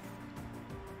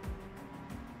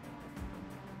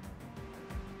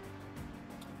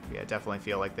 Yeah, definitely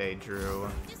feel like they drew.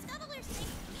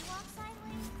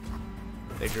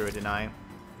 They drew a deny.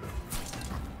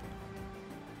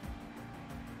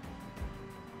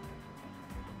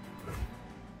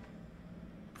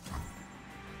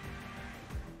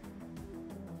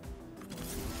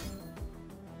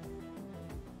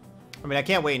 I mean, I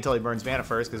can't wait until he burns mana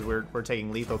first, because we're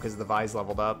taking lethal because the Vi's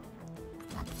leveled up.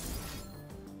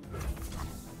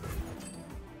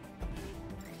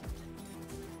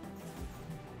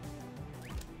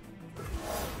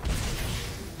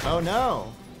 Oh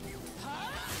no!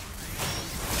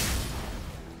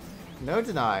 No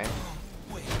deny.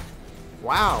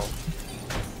 Wow.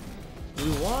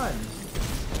 We won.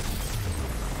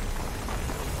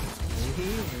 We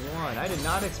won. I did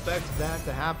not expect that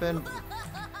to happen.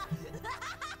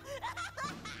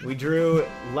 We drew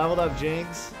leveled up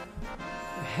Jinx.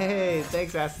 Hey,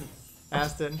 thanks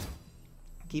Aston.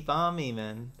 Keep on me,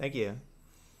 man. Thank you.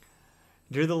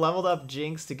 Drew the leveled up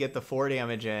Jinx to get the 4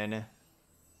 damage in.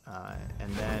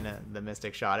 And then the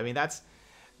Mystic Shot. I mean,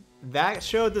 that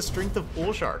showed the strength of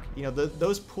Pool Shark. You know,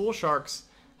 those Pool Sharks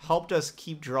helped us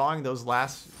keep drawing those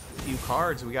last few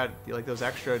cards. We got like those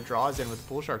extra draws in with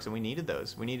Pool Sharks, and we needed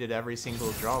those. We needed every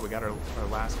single draw. We got our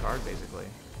last card, basically.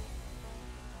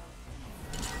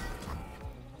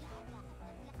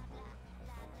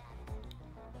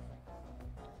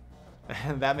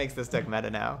 That makes this deck meta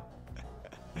now.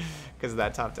 Because of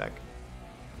that top deck.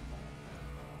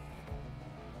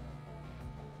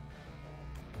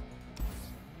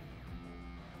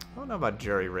 I don't know about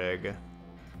Jury Rig.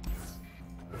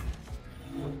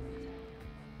 We'll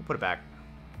put it back.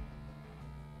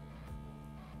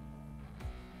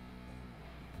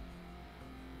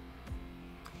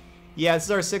 Yeah, this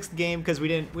is our 6th game because we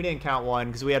didn't count one,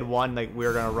 because we had one like we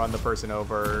were gonna run the person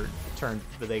over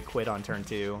but they quit on turn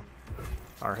 2.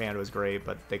 Our hand was great,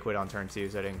 but they quit on turn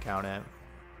 2, so I didn't count it.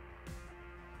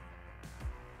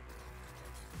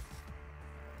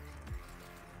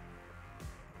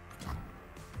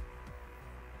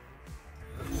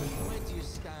 Where do you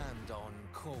stand on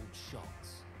cold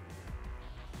shots?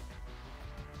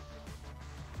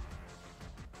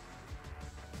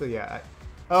 So yeah,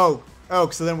 oh,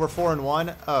 so then we're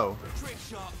 4-1. Oh. Trick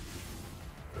shot.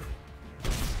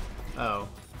 Oh,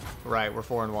 right, we're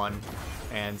 4-1,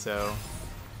 and so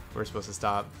we're supposed to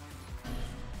stop.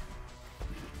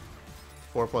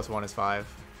 4 + 1 is 5.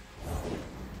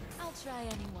 I'll try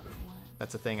anyone once.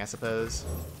 That's a thing, I suppose.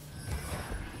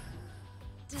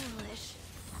 Delish.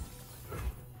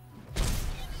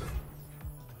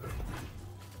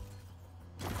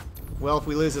 Well, if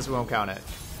we lose this, we won't count it.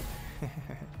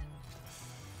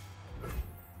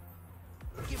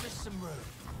 Give us some room.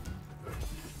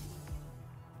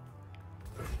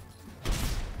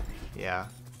 Yeah.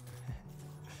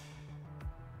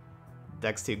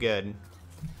 Deck's too good.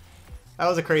 That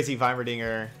was a crazy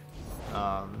Heimerdinger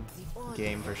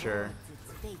game for sure.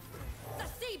 The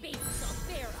sea beasts shall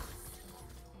fear us.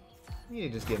 You need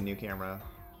to just get a new camera.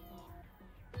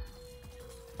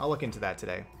 I'll look into that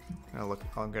today. I'm gonna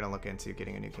look into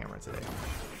getting a new camera today.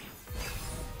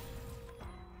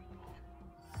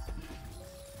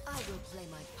 I will play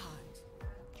my part.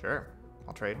 Sure,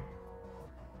 I'll trade.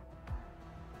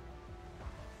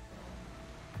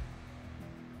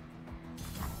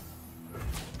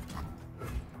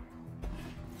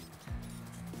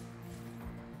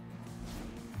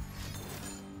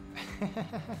 Is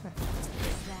that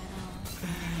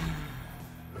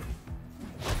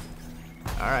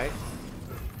all? All right,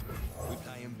 We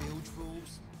playing bilge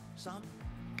rules, son?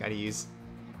 gotta use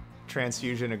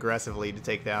transfusion aggressively to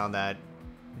take down that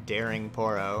daring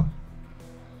Poro.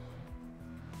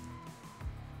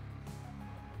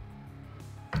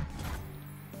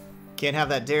 Can't have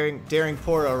that daring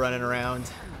Poro running around. The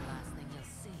last thing you'll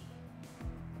see.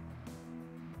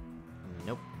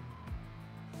 Nope.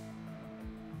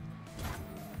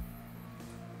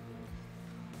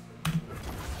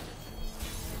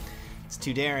 It's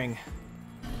too daring.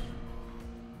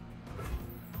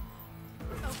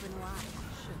 Open wide.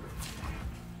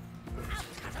 I'll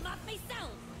cut him off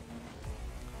myself.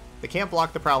 They can't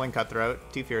block the Prowling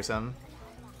Cutthroat. Too fearsome.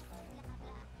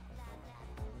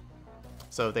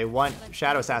 So if they want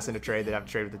Shadow Assassin to trade, they'd have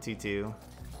to trade with the 2/2.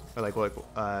 Or like what?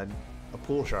 A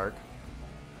Pool Shark.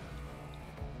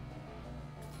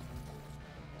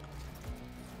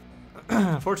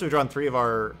 Unfortunately, we've drawn three of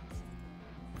our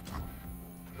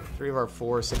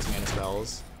 4 6-mana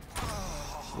spells.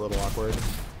 It's a little awkward.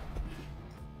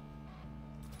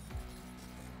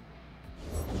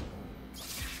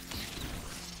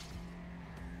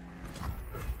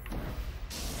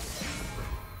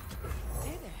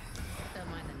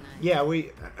 Don't mind the knife. Yeah,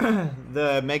 we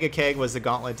the Mega Keg was the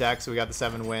Gauntlet deck, so we got the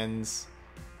 7 wins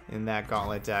in that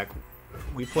Gauntlet deck.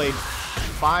 We played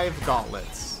 5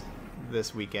 Gauntlets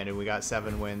this weekend, and we got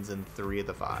 7 wins in 3 of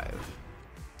the 5.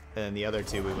 And then the other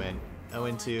 2 we went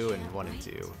 0-2 and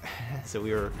 1-2. So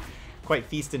we were quite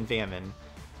feast and famine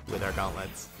with our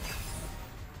Gauntlets.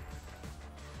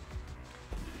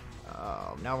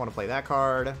 Now I want to play that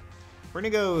card. We're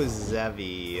gonna go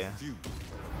Zevi.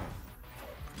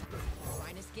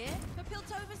 Finest gear for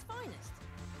Piltover's finest.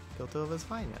 Piltover's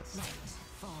finest. Night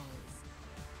falls.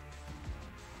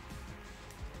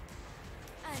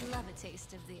 I love a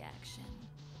taste of the action.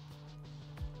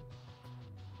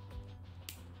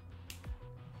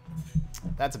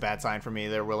 That's a bad sign for me.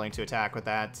 They're willing to attack with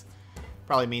that.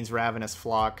 Probably means Ravenous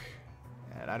Flock.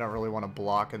 And I don't really want to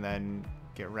block and then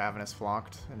get Ravenous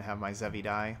Flocked and have my Zevi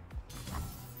die.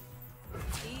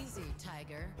 Easy,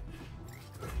 tiger.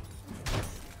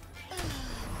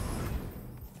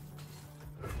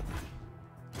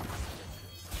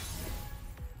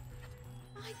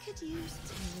 I could use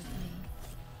two of me.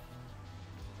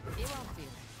 You won't feel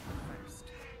it first.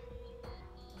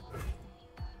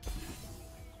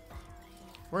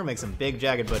 We're gonna make some big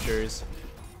Jagged Butchers.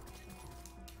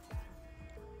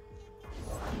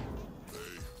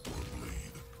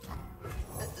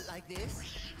 Like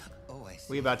this? Oh, I see.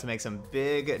 We about to make some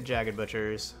big Jagged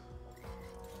Butchers.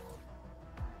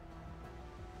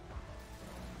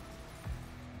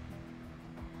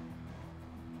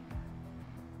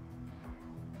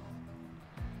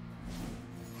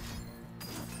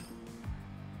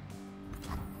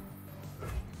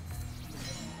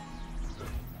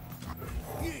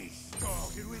 You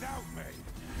started without me.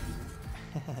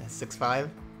 6/5.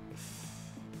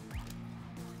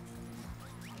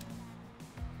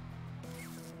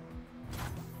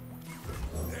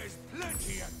 There's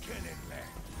plenty of killing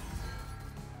left.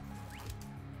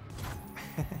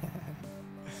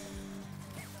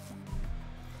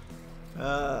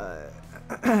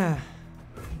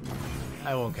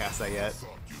 I won't cast that yet.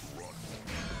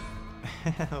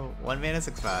 1 mana,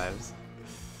 6/5s.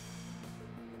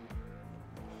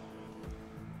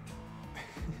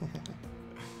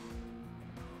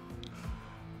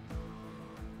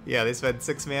 Yeah, they spent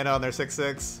 6 mana on their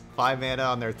 6/6, 5 mana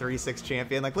on their 3/6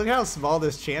 champion. Like, look how small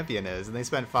this champion is, and they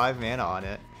spent 5 mana on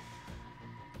it.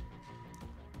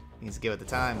 Needs to get with the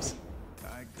times.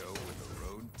 I go where the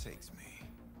road takes me.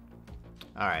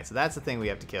 Alright, so that's the thing we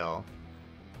have to kill.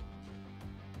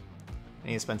 I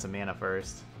need to spend some mana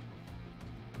first.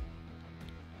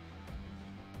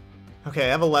 Okay,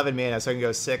 I have 11 mana, so I can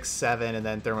go 6, 7, and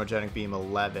then Thermogenic Beam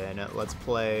 11. Let's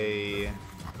play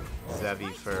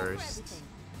Zevi first.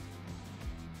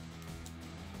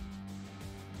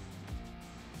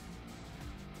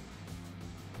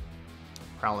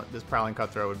 This Prowling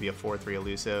Cutthroat would be a 4-3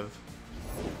 elusive.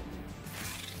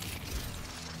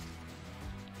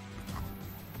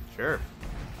 Sure.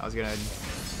 I was gonna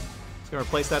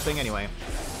replace that thing anyway.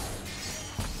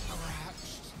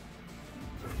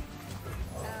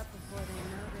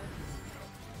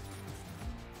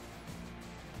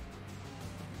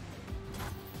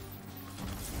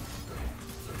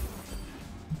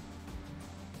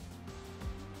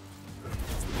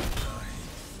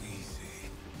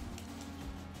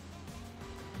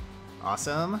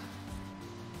 Awesome.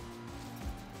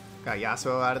 Got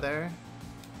Yasuo out of there.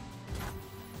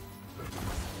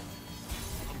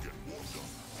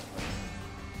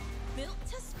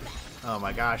 Oh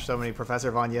my gosh, so many Professor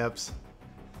Von Yips.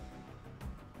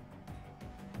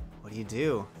 What do you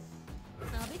do?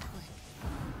 I'll be quick.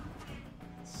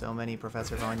 So many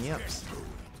Professor Von Yips.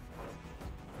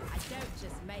 I don't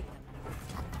just make them.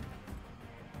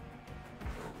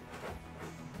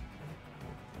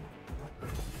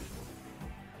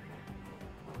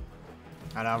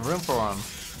 I don't have room for them.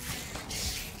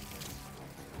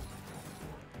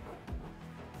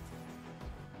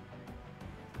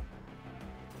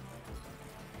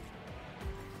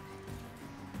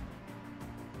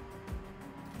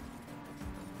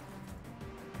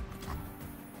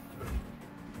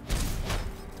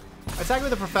 Attacking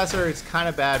with the Professor is kind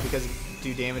of bad because it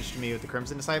do damage to me with the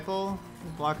Crimson Disciple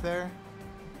block there.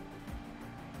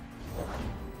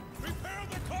 Prepare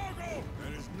the cargo!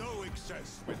 There is no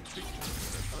excess with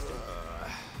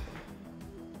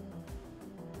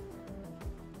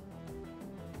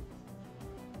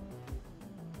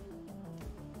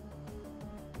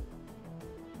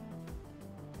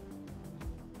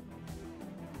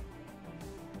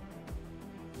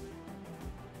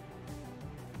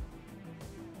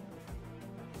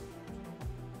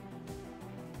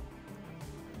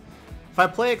If I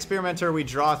play Experimenter, we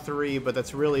draw 3, but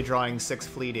that's really drawing 6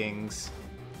 Fleetings.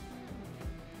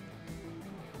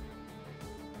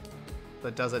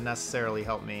 That doesn't necessarily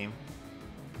help me.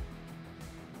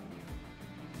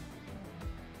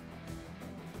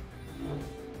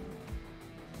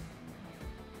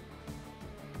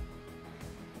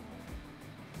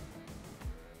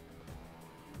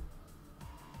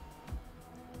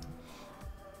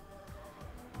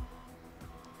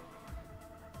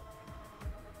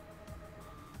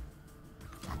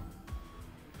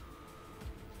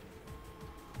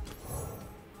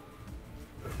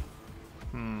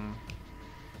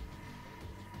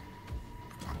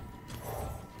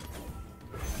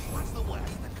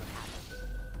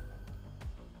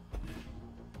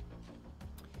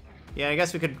 Yeah, I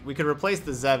guess we could replace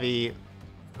the Zevi,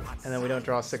 and then we don't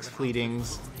draw 6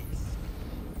 Fleetings.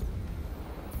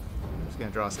 I'm just gonna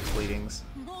draw 6 Fleetings.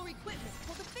 More equipment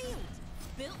for the field.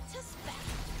 Built to spec.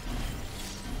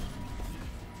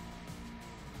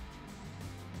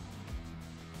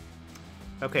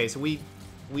 Okay, so we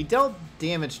dealt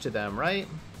damage to them, right?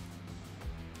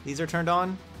 These are turned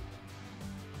on,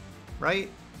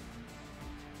 right?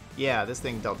 Yeah, this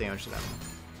thing dealt damage to them.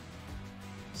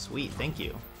 Sweet, thank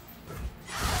you.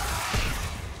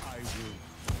 I will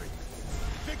bring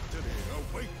victory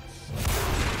awaits.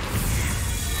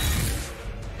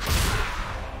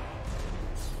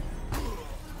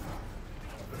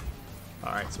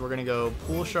 Alright, so we're gonna go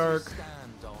Pool Shark,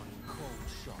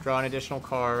 draw an additional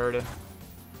card.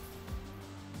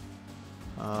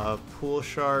 Pool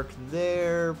Shark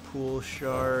there, Pool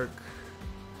Shark.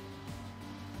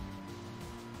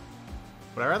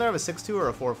 Would I rather have a 6-2 or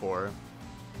a 4-4?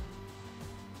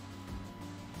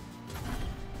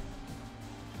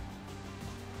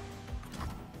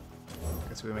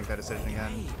 Guess we make that decision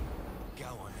again. Go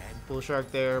on then. Pool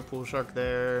Shark there, Pool Shark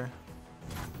there.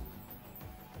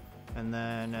 And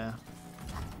then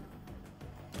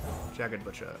Jagged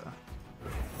Butcher.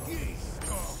 Ye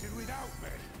started without me.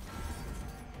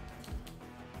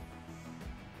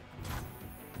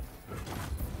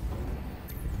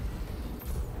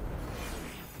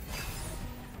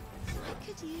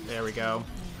 There we go.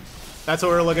 That's what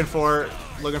we're looking for.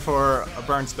 Looking for a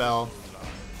burn spell.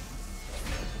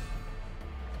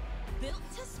 Built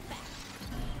to spec.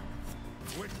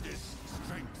 Witness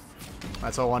strength.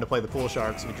 That's why I wanted to play the Pool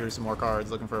Sharks. We drew some more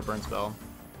cards looking for a burn spell.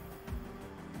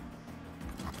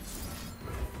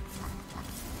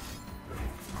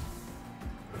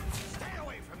 Stay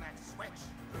away from that switch.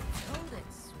 Hold it,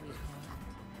 sweetheart.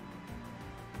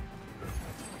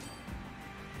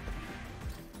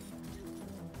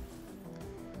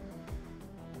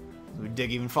 We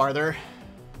dig even farther.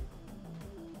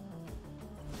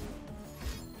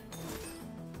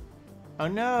 Oh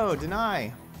no,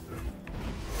 deny.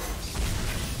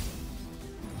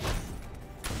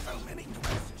 So many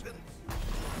questions.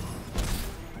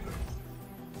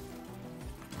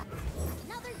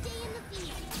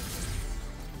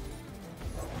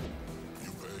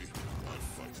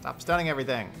 Stop stunning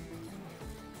everything.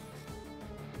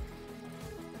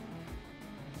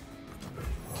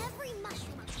 Every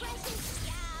mushroom are precious.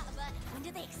 Yeah, but when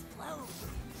do they explode?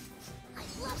 I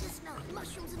love the smell of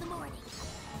mushrooms in the morning.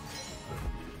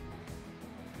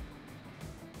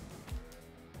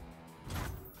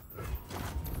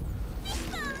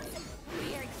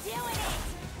 We're doing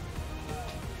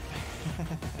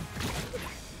it!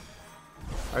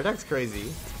 Our deck's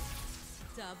crazy.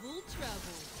 Double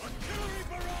trouble. Artillery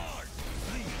barrage!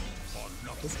 Leave on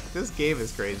nothing. This game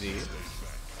is crazy.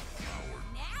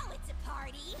 Now it's a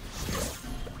party.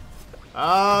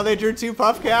 Oh, they drew 2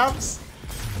 puff caps?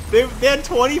 They had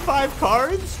 25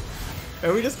 cards?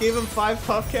 And we just gave them 5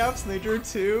 puff caps and they drew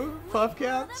 2 puff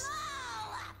caps?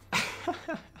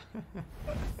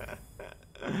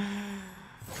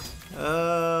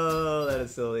 Oh, that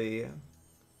is silly.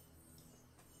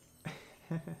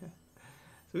 So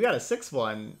we got a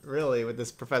 6-1, really, with this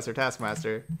Professor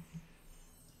Taskmaster.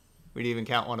 We didn't even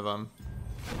count one of them.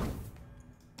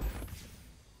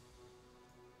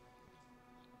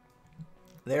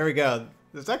 There we go.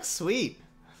 This deck's sweet.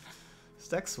 This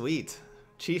deck's sweet.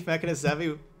 Chief Mechanist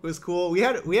Zevi was cool. We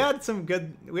had some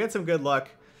good luck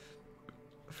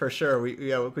for sure. We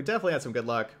definitely had some good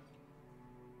luck.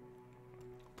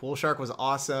 Pool Shark was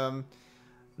awesome. And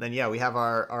then yeah, we have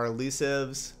our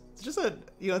elusives. It's just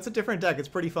it's a different deck. It's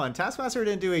pretty fun. Taskmaster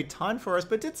didn't do a ton for us,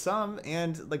 but did some,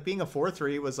 and like being a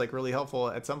 4/3 was like really helpful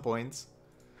at some points.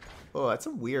 Oh, that's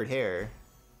some weird hair.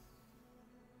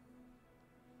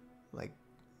 Like,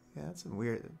 yeah, that's some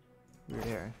weird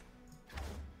hair.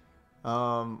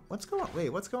 What's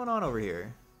going on over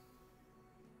here?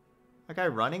 A guy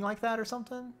running like that or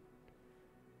something?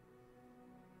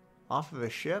 Off of a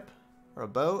ship or a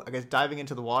boat? I guess diving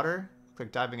into the water. Looks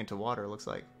like diving into water. Looks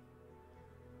like.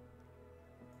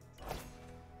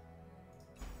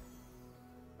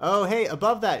 Oh, hey,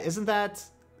 above that, is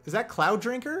that Cloud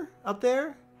Drinker up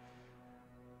there?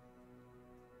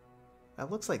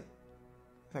 That looks like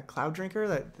that Cloud Drinker,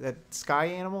 that sky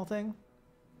animal thing?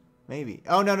 Maybe.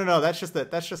 Oh, no, that's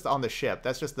just on the ship.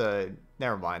 That's just the,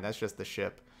 never mind, that's just the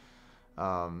ship.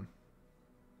 Yeah,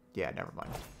 never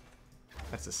mind.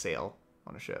 That's a sail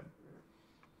on a ship.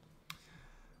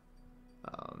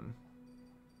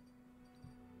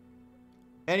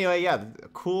 Anyway, yeah,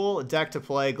 cool deck to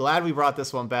play. Glad we brought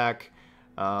this one back.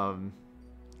 The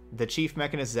Chief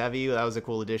Mechanist Zevi, that was a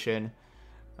cool addition.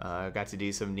 Got to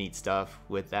do some neat stuff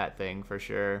with that thing for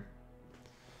sure.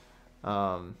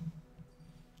 Yeah,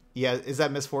 is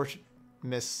that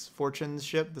Misfortune's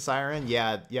ship, the Siren?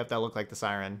 Yeah, yep, that looked like the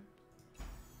Siren.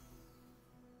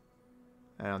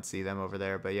 I don't see them over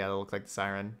there, but yeah, they look like the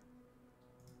Siren.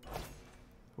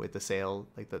 With the sail,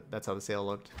 like that's how the sail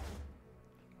looked.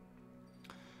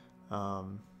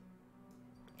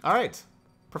 Alright,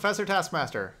 Professor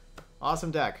Taskmaster.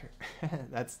 Awesome deck.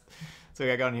 That's what we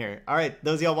got going here. Alright,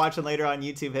 those of y'all watching later on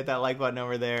YouTube, hit that like button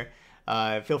over there.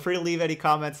 Feel free to leave any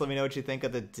comments. Let me know what you think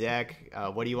of the deck.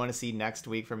 What do you want to see next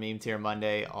week for Meme Tier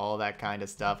Monday? All that kind of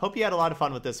stuff. Hope you had a lot of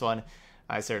fun with this one.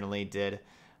 I certainly did.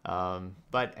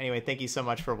 But anyway, thank you so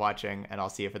much for watching, and I'll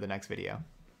see you for the next video.